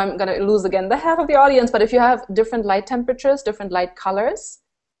 I know I'm going to lose again the half of the audience, but if you have different light temperatures, different light colors,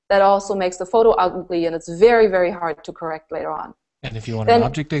 that also makes the photo ugly, and it's very, very hard to correct later on. And if you want an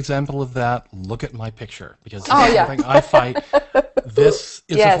object example of that, look at my picture, because something I fight. This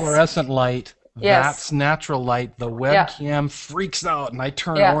is a fluorescent light. That's natural light. The webcam freaks out, and I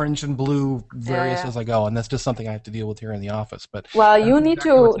turn orange and blue as I go, and that's just something I have to deal with here in the office. But well, you need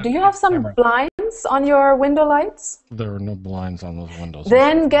to. Do you have some blinds on your window lights? There are no blinds on those windows.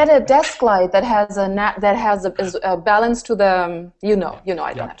 Then get a desk light that has a balance to the. I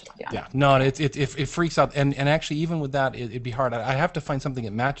don't have to. Yeah. No, it freaks out, and actually even with that, it'd be hard. I have to find something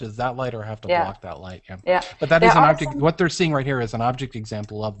that matches that light, or have to block that light. Yeah. But that is an object. What they're seeing right here is an object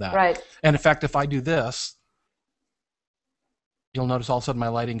example of that. Right. And in fact, if I do this, you'll notice all of a sudden my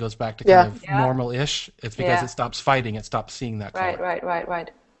lighting goes back to kind of normal-ish. It's because it stops fighting. It stops seeing that color.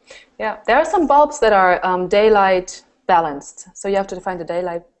 Right. Yeah, there are some bulbs that are daylight balanced. So you have to find the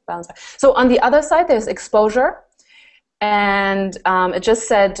daylight balance. So on the other side, there's exposure. And it just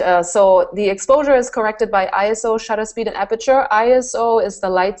said, so the exposure is corrected by ISO, shutter speed, and aperture. ISO is the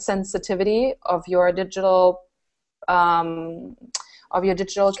light sensitivity of your digital camera,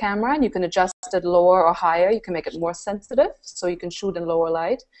 and you can adjust it lower or higher. You can make it more sensitive, so you can shoot in lower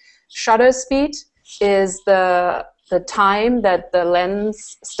light. Shutter speed is the time that the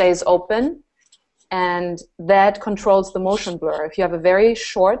lens stays open.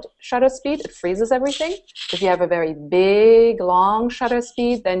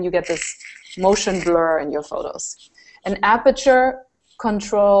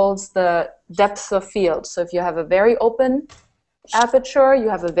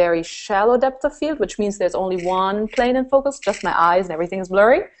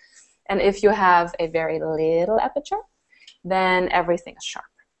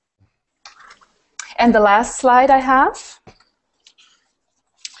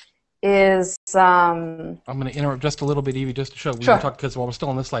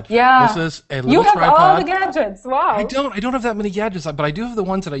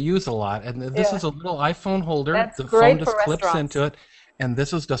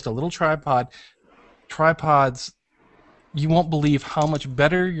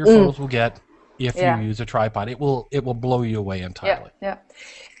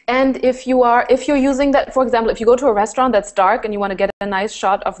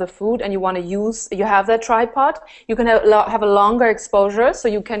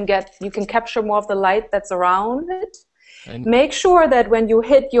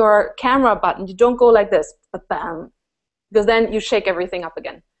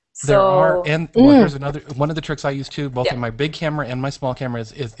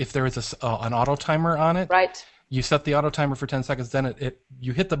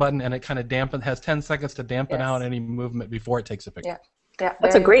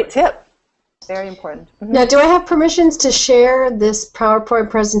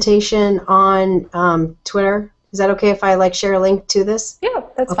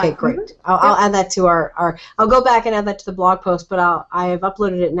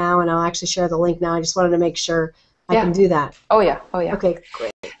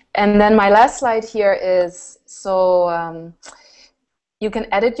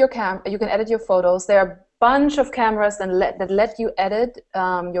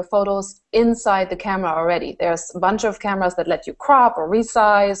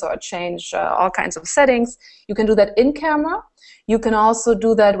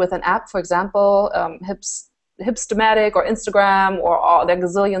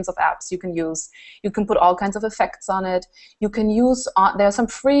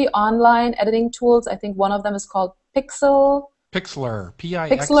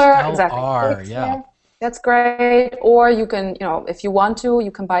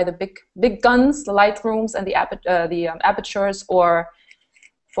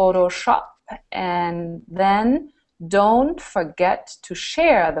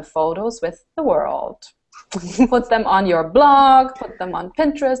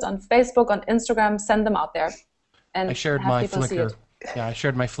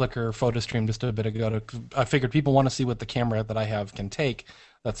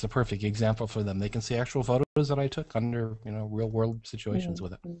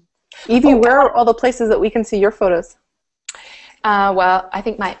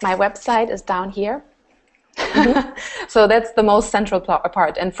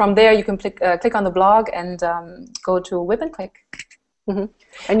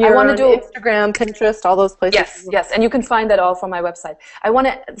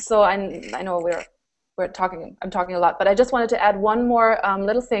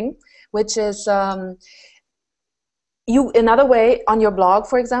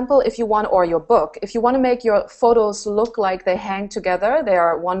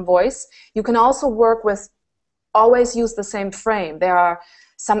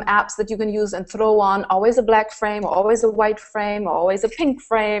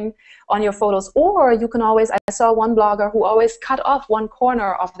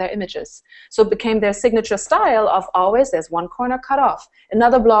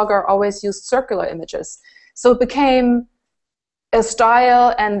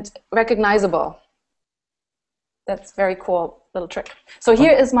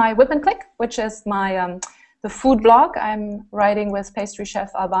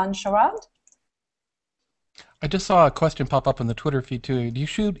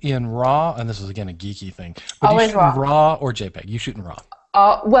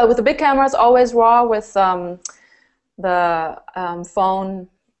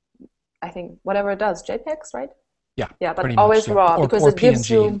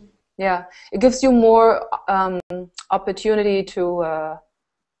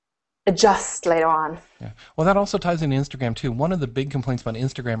 adjust later on. Yeah. Well, that also ties into Instagram too. One of the big complaints about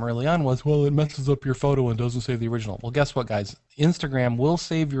Instagram early on was, well, it messes up your photo and doesn't save the original. Well, guess what, guys? Instagram will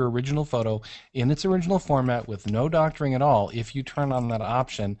save your original photo in its original format with no doctoring at all if you turn on that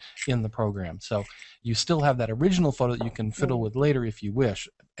option in the program. So you still have that original photo that you can fiddle with later if you wish,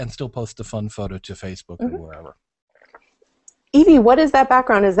 and still post a fun photo to Facebook or wherever. Evie, what is that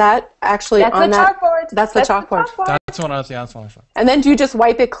background? Is that actually on that? Chalkboard. That's the chalkboard. That's what I was. Yeah, that's what I thought. And then do you just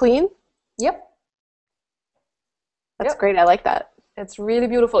wipe it clean? Yep. That's great. I like that. It's really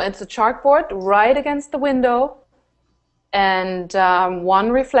beautiful. It's a chalkboard right against the window, and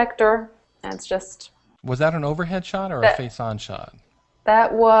one reflector. And it's just. Was that an overhead shot or a face-on shot?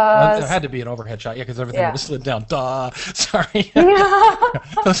 That was. It had to be an overhead shot, yeah, because everything would have slid down. Duh. Sorry.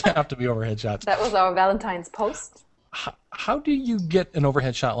 Those have to be overhead shots. That was our Valentine's post. How do you get an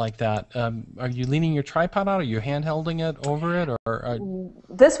overhead shot like that? Are you leaning your tripod out? Are you hand-holding it over it?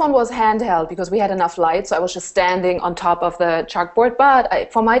 This one was handheld because we had enough light, so I was just standing on top of the chalkboard.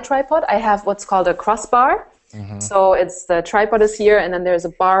 But for my tripod, I have what's called a crossbar. So it's the tripod is here, and then there's a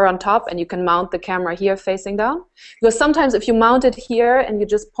bar on top, and you can mount the camera here facing down. Because sometimes if you mount it here and you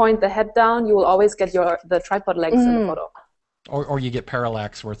just point the head down, you will always get the tripod legs in the photo. Or you get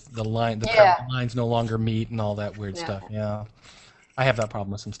parallax where the lines no longer meet and all that weird stuff. Yeah, I have that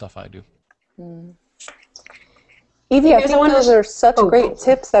problem with some stuff I do. Evie, I think those are such great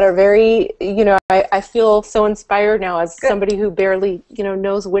tips that are very, I feel so inspired now as somebody who barely,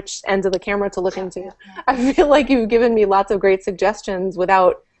 knows which ends of the camera to look into. I feel like you've given me lots of great suggestions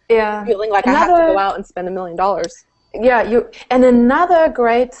without feeling like I have to go out and spend $1 million. Yeah, and another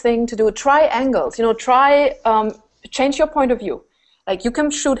great thing to do, try angles. Change your point of view. Like you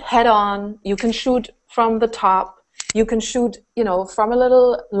can shoot head on, you can shoot from the top, you can shoot, from a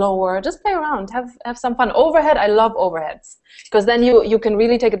little lower. Just play around, have some fun. Overhead, I love overheads because then you can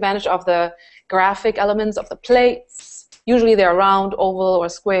really take advantage of the graphic elements of the plates. Usually they're round, oval, or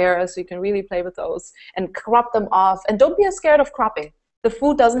square, so you can really play with those and crop them off. And don't be scared of cropping. The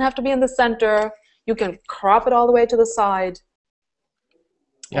food doesn't have to be in the center. You can crop it all the way to the side.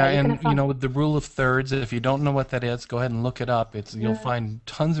 Yeah, and with the rule of thirds, if you don't know what that is, go ahead and look it up. You'll find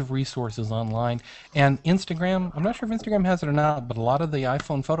tons of resources online. And Instagram, I'm not sure if Instagram has it or not, but a lot of the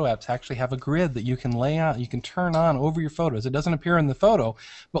iPhone photo apps actually have a grid that you can lay out, you can turn on over your photos. It doesn't appear in the photo,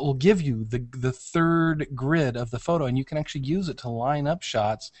 but will give you the third grid of the photo, and you can actually use it to line up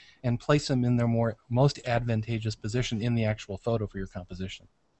shots and place them in their most advantageous position in the actual photo for your composition.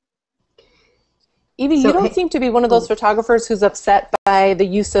 Evie, you don't seem to be one of those photographers who's upset by the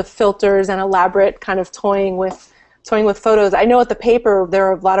use of filters and elaborate kind of toying with photos. I know at the paper there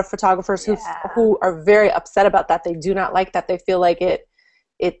are a lot of photographers who are very upset about that. They do not like that. They feel like it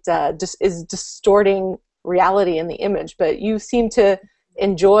just is distorting reality in the image. But you seem to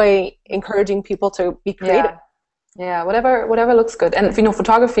enjoy encouraging people to be creative. Yeah, whatever looks good. And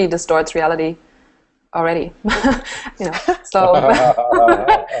photography distorts reality already. So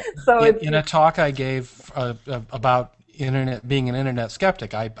in a talk I gave about being an internet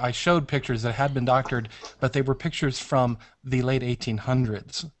skeptic, I showed pictures that had been doctored, but they were pictures from the late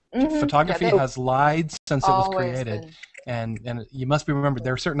 1800s. Photography has lied since it was created, and you must be remembered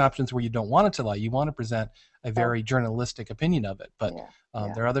there are certain options where you don't want it to lie. You want to present a very journalistic opinion of it, but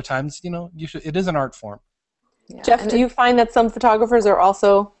there are other times it is an art form. Jeff, do you find that some photographers are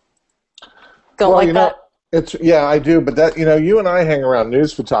also that? I do, but that you and I hang around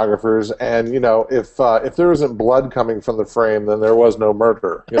news photographers, and if there isn't blood coming from the frame, then there was no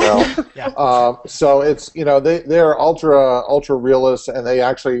murder. So it's they're ultra realists, and they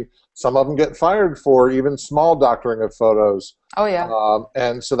actually, some of them get fired for even small doctoring of photos. Oh yeah.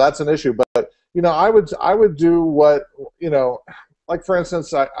 And so that's an issue. But I would do what like for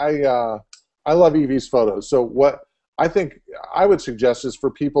instance, I love Evie's photos. So what I think I would suggest is for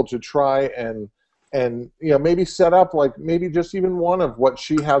people to try and maybe set up maybe just even one of what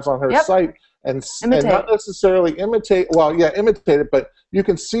she has on her site and not necessarily imitate it, but you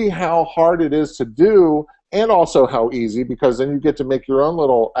can see how hard it is to do and also how easy, because then you get to make your own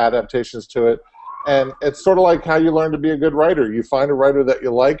little adaptations to it. And it's sort of like how you learn to be a good writer. You find a writer that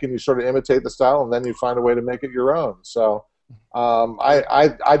you like and you sort of imitate the style, and then you find a way to make it your own. So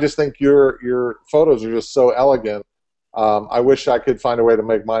I just think your photos are just so elegant. I wish I could find a way to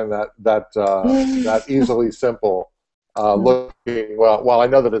make mine that easily simple looking. Well, I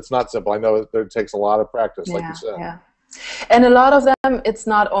know that it's not simple. I know that it takes a lot of practice, like you said. Yeah. And a lot of them, it's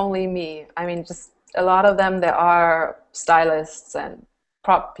not only me. I mean, just a lot of them, there are stylists and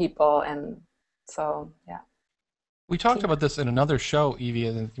prop people, and so We talked about this in another show, Evie,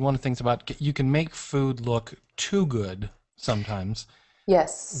 and one of the things about you can make food look too good sometimes.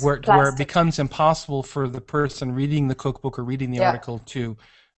 Yes. Where it becomes impossible for the person reading the cookbook or reading the article to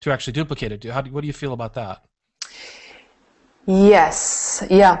actually duplicate it. What do you feel about that? Yes,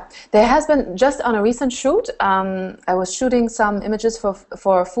 yeah. There has been, just on a recent shoot, I was shooting some images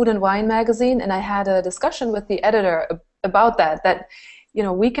for Food and Wine magazine, and I had a discussion with the editor about that, you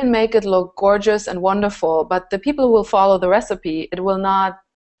know, we can make it look gorgeous and wonderful, but the people who will follow the recipe, it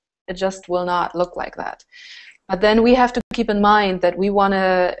just will not look like that. But then we have to keep in mind that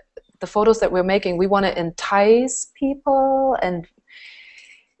the photos that we're making, we want to entice people, and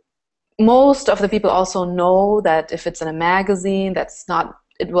most of the people also know that if it's in a magazine, that's not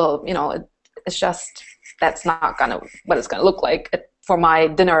what it's gonna look like for my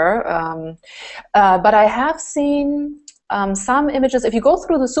dinner. But I have seen some images. If you go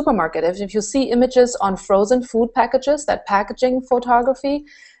through the supermarket, if you see images on frozen food packages, that packaging photography,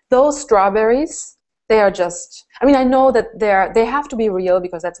 those strawberries, they are just, I mean, I know that they have to be real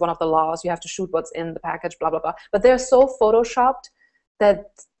because that's one of the laws. You have to shoot what's in the package, blah, blah, blah. But they're so photoshopped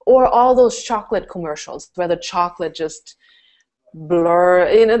that, or all those chocolate commercials where the chocolate just blur,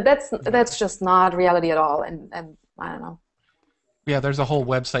 you know, that's just not reality at all. And I don't know. Yeah, there's a whole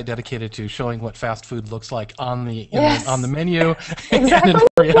website dedicated to showing what fast food looks like on the on the menu. Exactly. And in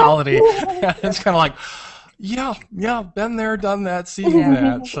reality, it's kind of like, yeah, been there, done that, seen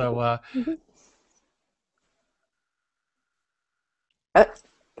that. So, I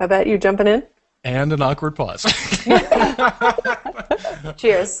bet you jumping in. And an awkward pause.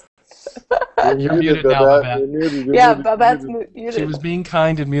 Cheers. You're muted now, Babette. Yeah, Babette's muted. She was being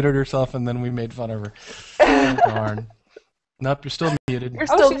kind and muted herself, and then we made fun of her. Oh, darn. Nope, you're still muted. You're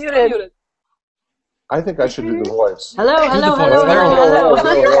still muted. I think I should do the voice. Hello.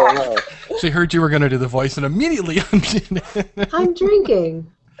 She heard you were going to do the voice and immediately unmuted. I'm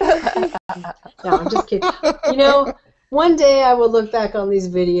drinking. No, I'm just kidding. You know, one day I will look back on these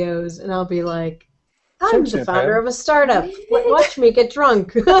videos and I'll be like, I'm the founder of a startup. Watch me get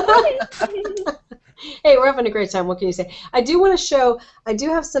drunk. Hey, we're having a great time. What can you say? I do want to show, I do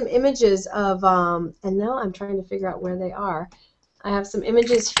have some images of, and now I'm trying to figure out where they are. I have some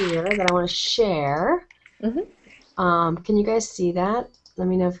images here that I want to share. Mm-hmm. Can you guys see that? Let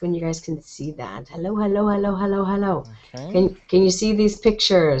me know when you guys can see that. Hello. Okay. Can you see these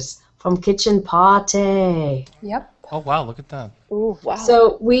pictures from KitchenParty? Yep. Oh, wow, look at that. Ooh, wow.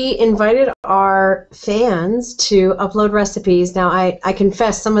 So we invited our fans to upload recipes. Now, I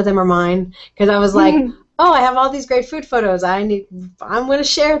confess some of them are mine because I was like, oh, I have all these great food photos. I'm going to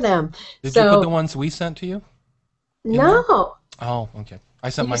share them. Did you put the ones we sent to you? No. Oh, okay. I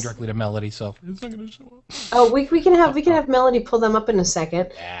sent mine directly to Melody, so it's not going to show up. Oh, we can have Melody pull them up in a second.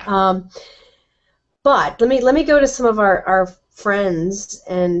 Yeah. But let me go to some of our friends,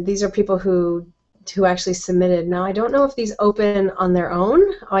 and these are people who actually submitted. Now, I don't know if these open on their own.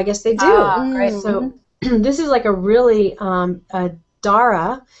 Oh, I guess they do. Great. So this is like a really,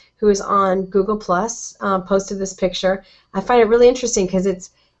 Dara, who is on Google+, posted this picture. I find it really interesting because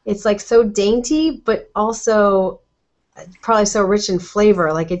it's like so dainty, but also probably so rich in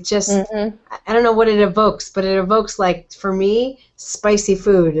flavor. Like it just, I don't know what it evokes, but it evokes, like, for me, spicy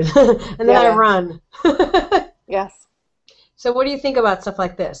food. And then I run. Yes. So what do you think about stuff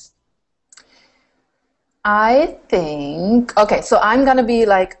like this? I think, okay, so I'm gonna be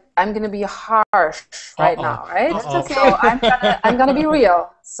harsh right now, right? That's okay. So I'm gonna be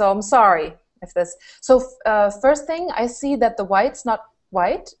real. So I'm sorry if this. So first thing, I see that the white's not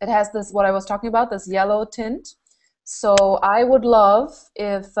white. It has this, what I was talking about, this yellow tint. So I would love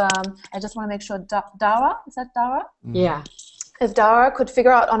if I just want to make sure Dara, is that Dara? Yeah. If Dara could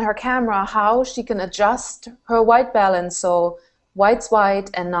figure out on her camera how she can adjust her white balance so white's white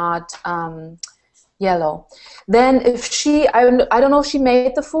and not yellow. Then if she, I don't know if she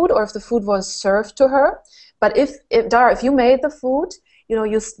made the food or if the food was served to her, but if Dara, if you made the food, you know,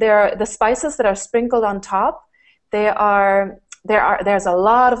 the spices that are sprinkled on top, there's a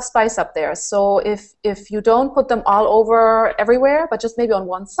lot of spice up there. So if you don't put them all over everywhere, but just maybe on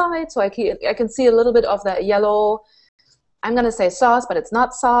one side, so I can see a little bit of that yellow, I'm gonna say sauce, but it's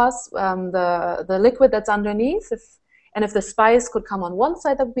not sauce, the liquid that's underneath. If the spice could come on one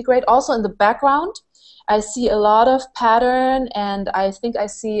side, that would be great. Also in the background, I see a lot of pattern, and I think I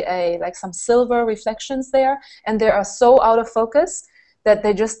see like some silver reflections there, and they are so out of focus that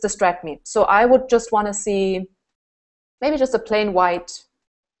they just distract me. So I would just want to see maybe just a plain white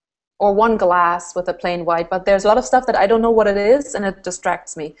or one glass with a plain white, but there's a lot of stuff that I don't know what it is, and it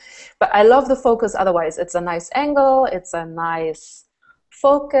distracts me. But I love the focus otherwise. It's a nice angle, it's a nice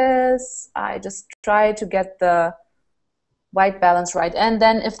focus. I just try to get the white balance right. And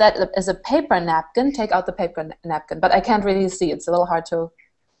then if that is a paper napkin, take out the paper napkin. But I can't really see. It's a little hard to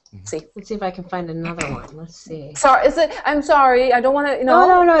see. Let's see if I can find another one. Let's see. Sorry, I'm sorry. I don't want to, you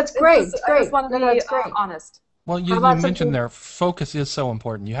know. No, it's great. It's great. I just want to be honest. Well, you mentioned there, focus is so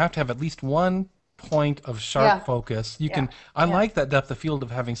important. You have to have at least one point of sharp focus. You can. I like that depth of field of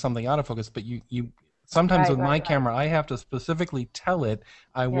having something out of focus, but you sometimes with my camera, I have to specifically tell it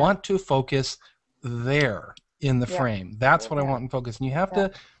I want to focus there in the frame. That's what I want in focus, and you have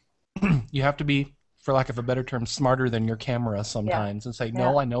to you have to be, for lack of a better term, smarter than your camera sometimes, and say,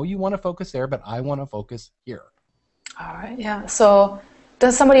 no, I know you want to focus there, but I want to focus here. All right. Yeah. So.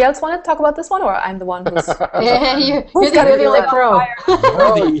 Does somebody else want to talk about this one, or I'm the one who's... you're the only pro.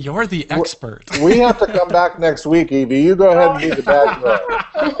 You're the expert. We have to come back next week, Evi. You go ahead and be the bad girl.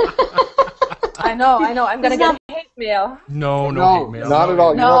 I know. I'm going to get hate mail. No hate mail. Not at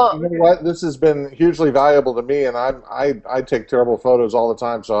all. No. You know what? This has been hugely valuable to me, and I take terrible photos all the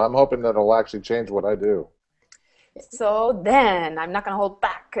time, so I'm hoping that it'll actually change what I do. So then, I'm not going to hold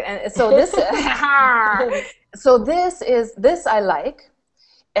back. And so this... this I like.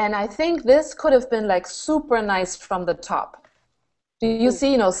 And I think this could have been like super nice from the top. Do you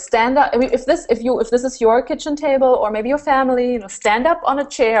see, stand up? I mean, if this is your kitchen table or maybe your family, stand up on a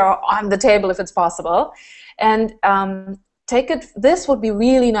chair or on the table if it's possible, and take it. This would be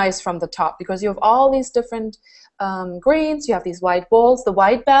really nice from the top because you have all these different greens. You have these white bowls. The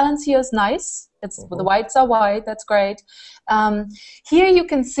white balance here is nice. The whites are white. That's great. Here you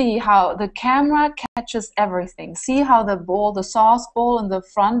can see how the camera catches everything. See how the sauce bowl in the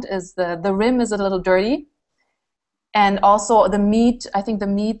front is the rim is a little dirty, and also the meat. I think the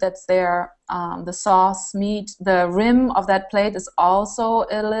meat that's there, the sauce meat, the rim of that plate is also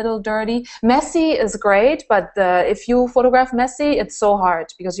a little dirty. Messy is great, but if you photograph messy, it's so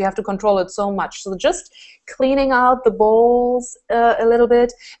hard because you have to control it so much. So just cleaning out the bowls a little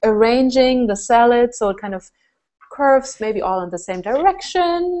bit, arranging the salad so it kind of curves maybe all in the same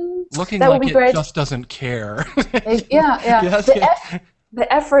direction. Looking like it just doesn't care. Yeah. The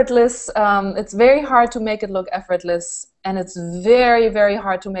effortless, it's very hard to make it look effortless, and it's very, very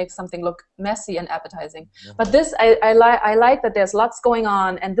hard to make something look messy and appetizing. But this, I like that there's lots going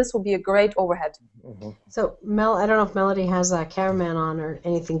on, and this will be a great overhead. So Mel, I don't know if Melody has a cameraman on or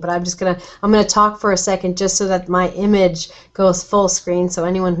anything, but I'm gonna talk for a second just so that my image goes full screen, so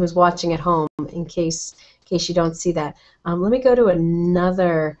anyone who's watching at home, in case you don't see that. Let me go to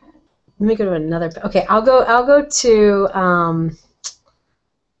another. Okay, I'll go to.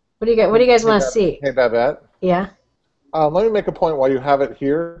 What do you guys want to see? Hey, Babette. Yeah. Let me make a point while you have it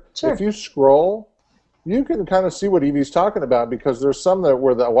here. Sure. If you scroll, you can kind of see what Evi's talking about, because there's some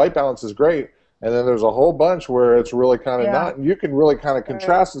where the white balance is great, and then there's a whole bunch where it's really kind of not. And you can really kind of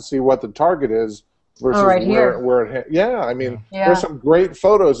contrast and see what the target is versus where it. I mean, there's some great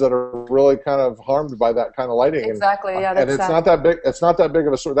photos that are really kind of harmed by that kind of lighting. Exactly. And it's not that big. It's not that big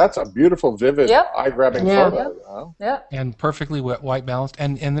of a sort. That's a beautiful, vivid, eye-grabbing photo. And perfectly white balanced.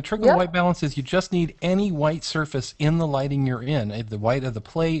 And the trick with white balance is you just need any white surface in the lighting you're in. The white of the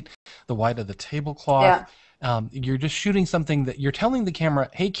plate, the white of the tablecloth. You're just shooting something that you're telling the camera,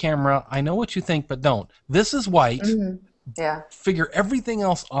 hey, camera, I know what you think, but don't. This is white. Figure everything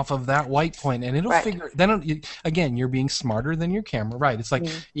else off of that white point, and it'll figure. Then again, you're being smarter than your camera, right? It's like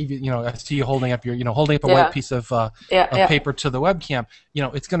I see you holding up a white piece of paper to the webcam.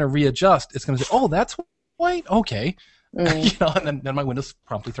 It's going to readjust. It's going to say, "Oh, that's white. Okay," and then my windows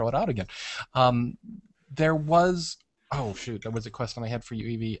promptly throw it out again. There was a question I had for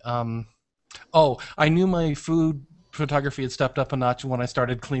you, Evi. I knew my food photography had stepped up a notch when I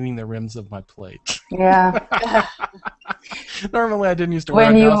started cleaning the rims of my plate. Normally I didn't used to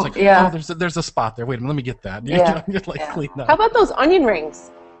wear it. I was like, there's a spot there. Wait a minute, let me get that. Clean up. How about those onion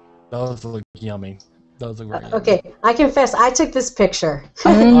rings? Those look yummy. Those look very okay, yummy. I confess, I took this picture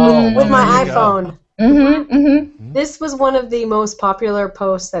with my iPhone. This was one of the most popular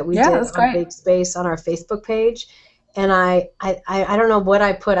posts that we did on BakeSpace on our Facebook page. And I don't know what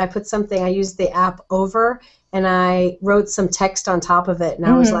I put. I put something, I used the app Over, and I wrote some text on top of it, and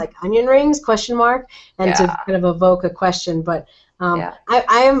I was like, onion rings, ? And to kind of evoke a question. But I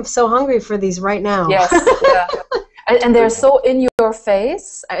am so hungry for these right now. And they're so in your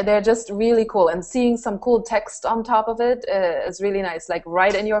face. They're just really cool. And seeing some cool text on top of it is really nice, like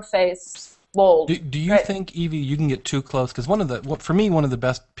right in your face. Bold. Do you think, Evi, you can get too close? Because one of the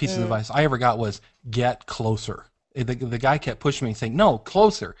best pieces of advice I ever got was get closer. The guy kept pushing me, saying, "No,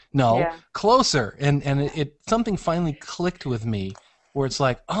 closer, closer," and something finally clicked with me where it's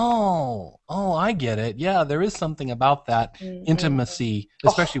like, oh, I get it. Yeah, there is something about that intimacy,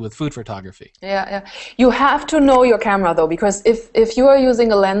 especially with food photography. Yeah. You have to know your camera though, because if you are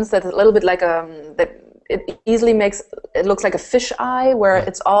using a lens that's a little bit like that it easily makes it looks like a fish eye, where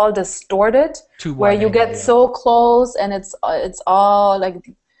it's all distorted, where you get so close and it's all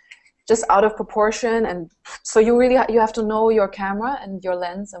like just out of proportion, and so you really you have to know your camera and your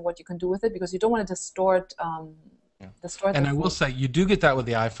lens and what you can do with it, because you don't want to distort. And I will say, you do get that with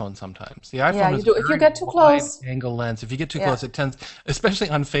the iPhone sometimes. The iPhone is if you get too close, angle lens. If you get too close, it tends, especially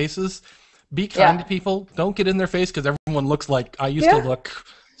on faces. Be kind to people. Don't get in their face, because everyone looks like I used to look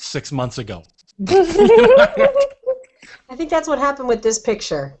 6 months ago. I think that's what happened with this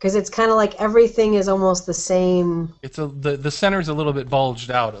picture, because it's kind of like everything is almost the same. It's the center's a little bit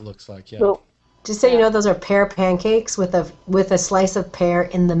bulged out. It looks like, Well, just so you know, those are pear pancakes with a slice of pear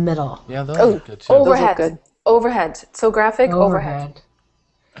in the middle. Yeah, those are good too. Overhead, those are good. Overhead. So graphic overhead.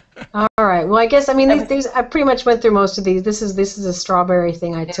 All right. Well, I guess these I pretty much went through most of these. This is a strawberry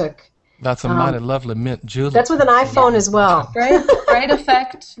thing I took. That's a mighty lovely mint julep. That's with an iPhone as well. Great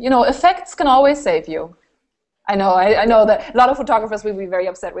effect. Effects can always save you. I know that a lot of photographers will be very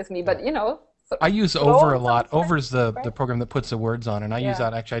upset with me, but I use Over a lot. Over's the program that puts the words on, and I use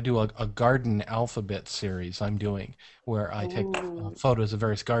that. Actually, I do a garden alphabet series I'm doing, where I take photos of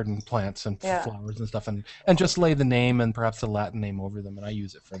various garden plants and flowers and stuff, and just lay the name and perhaps the Latin name over them, and I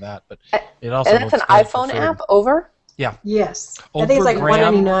use it for that. But it also and it's an iPhone app, Over? Yeah. Yes. I think it's like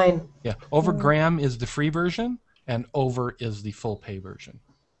 $1.99. Yeah. Overgram is the free version, and Over is the full pay version.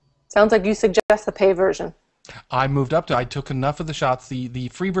 Sounds like you suggest the pay version. I moved up to. I took enough of the shots. The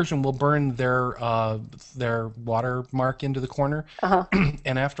free version will burn their watermark into the corner.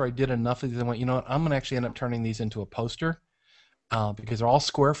 And after I did enough of these, I went, you know what? I'm going to actually end up turning these into a poster, because they're all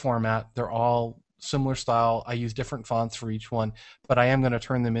square format. They're all similar style. I use different fonts for each one, but I am going to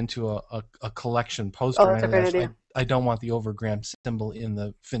turn them into a collection poster. Oh, that's a great idea. I don't want the Overgram symbol in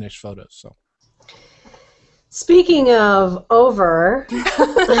the finished photos. So. Speaking of Over, we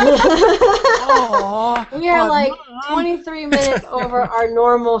are like 23 minutes over our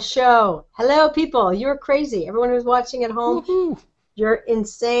normal show. Hello, people. You're crazy. Everyone who's watching at home, you're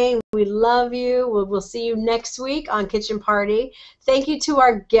insane. We love you. We'll see you next week on Kitchen Party. Thank you to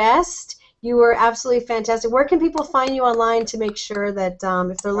our guest. You were absolutely fantastic. Where can people find you online to make sure that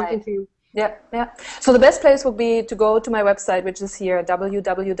if they're looking for you? Yeah. So the best place would be to go to my website, which is here,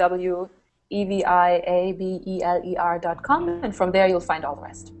 www.eviabeler.com, and from there you'll find all the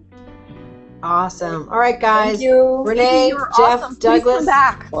rest. Awesome. All right, guys. Thank you. Renee, Jeff, awesome. Douglas. Please come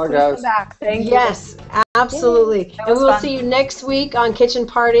back. Bye, guys. Thank you. Yes, absolutely. And we'll see you next week on Kitchen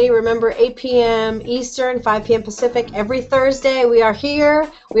Party. Remember, 8 p.m. Eastern, 5 p.m. Pacific, every Thursday. We are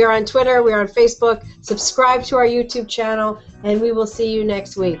here. We are on Twitter. We are on Facebook. Subscribe to our YouTube channel, and we will see you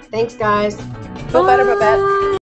next week. Thanks, guys. Feel better, Babette.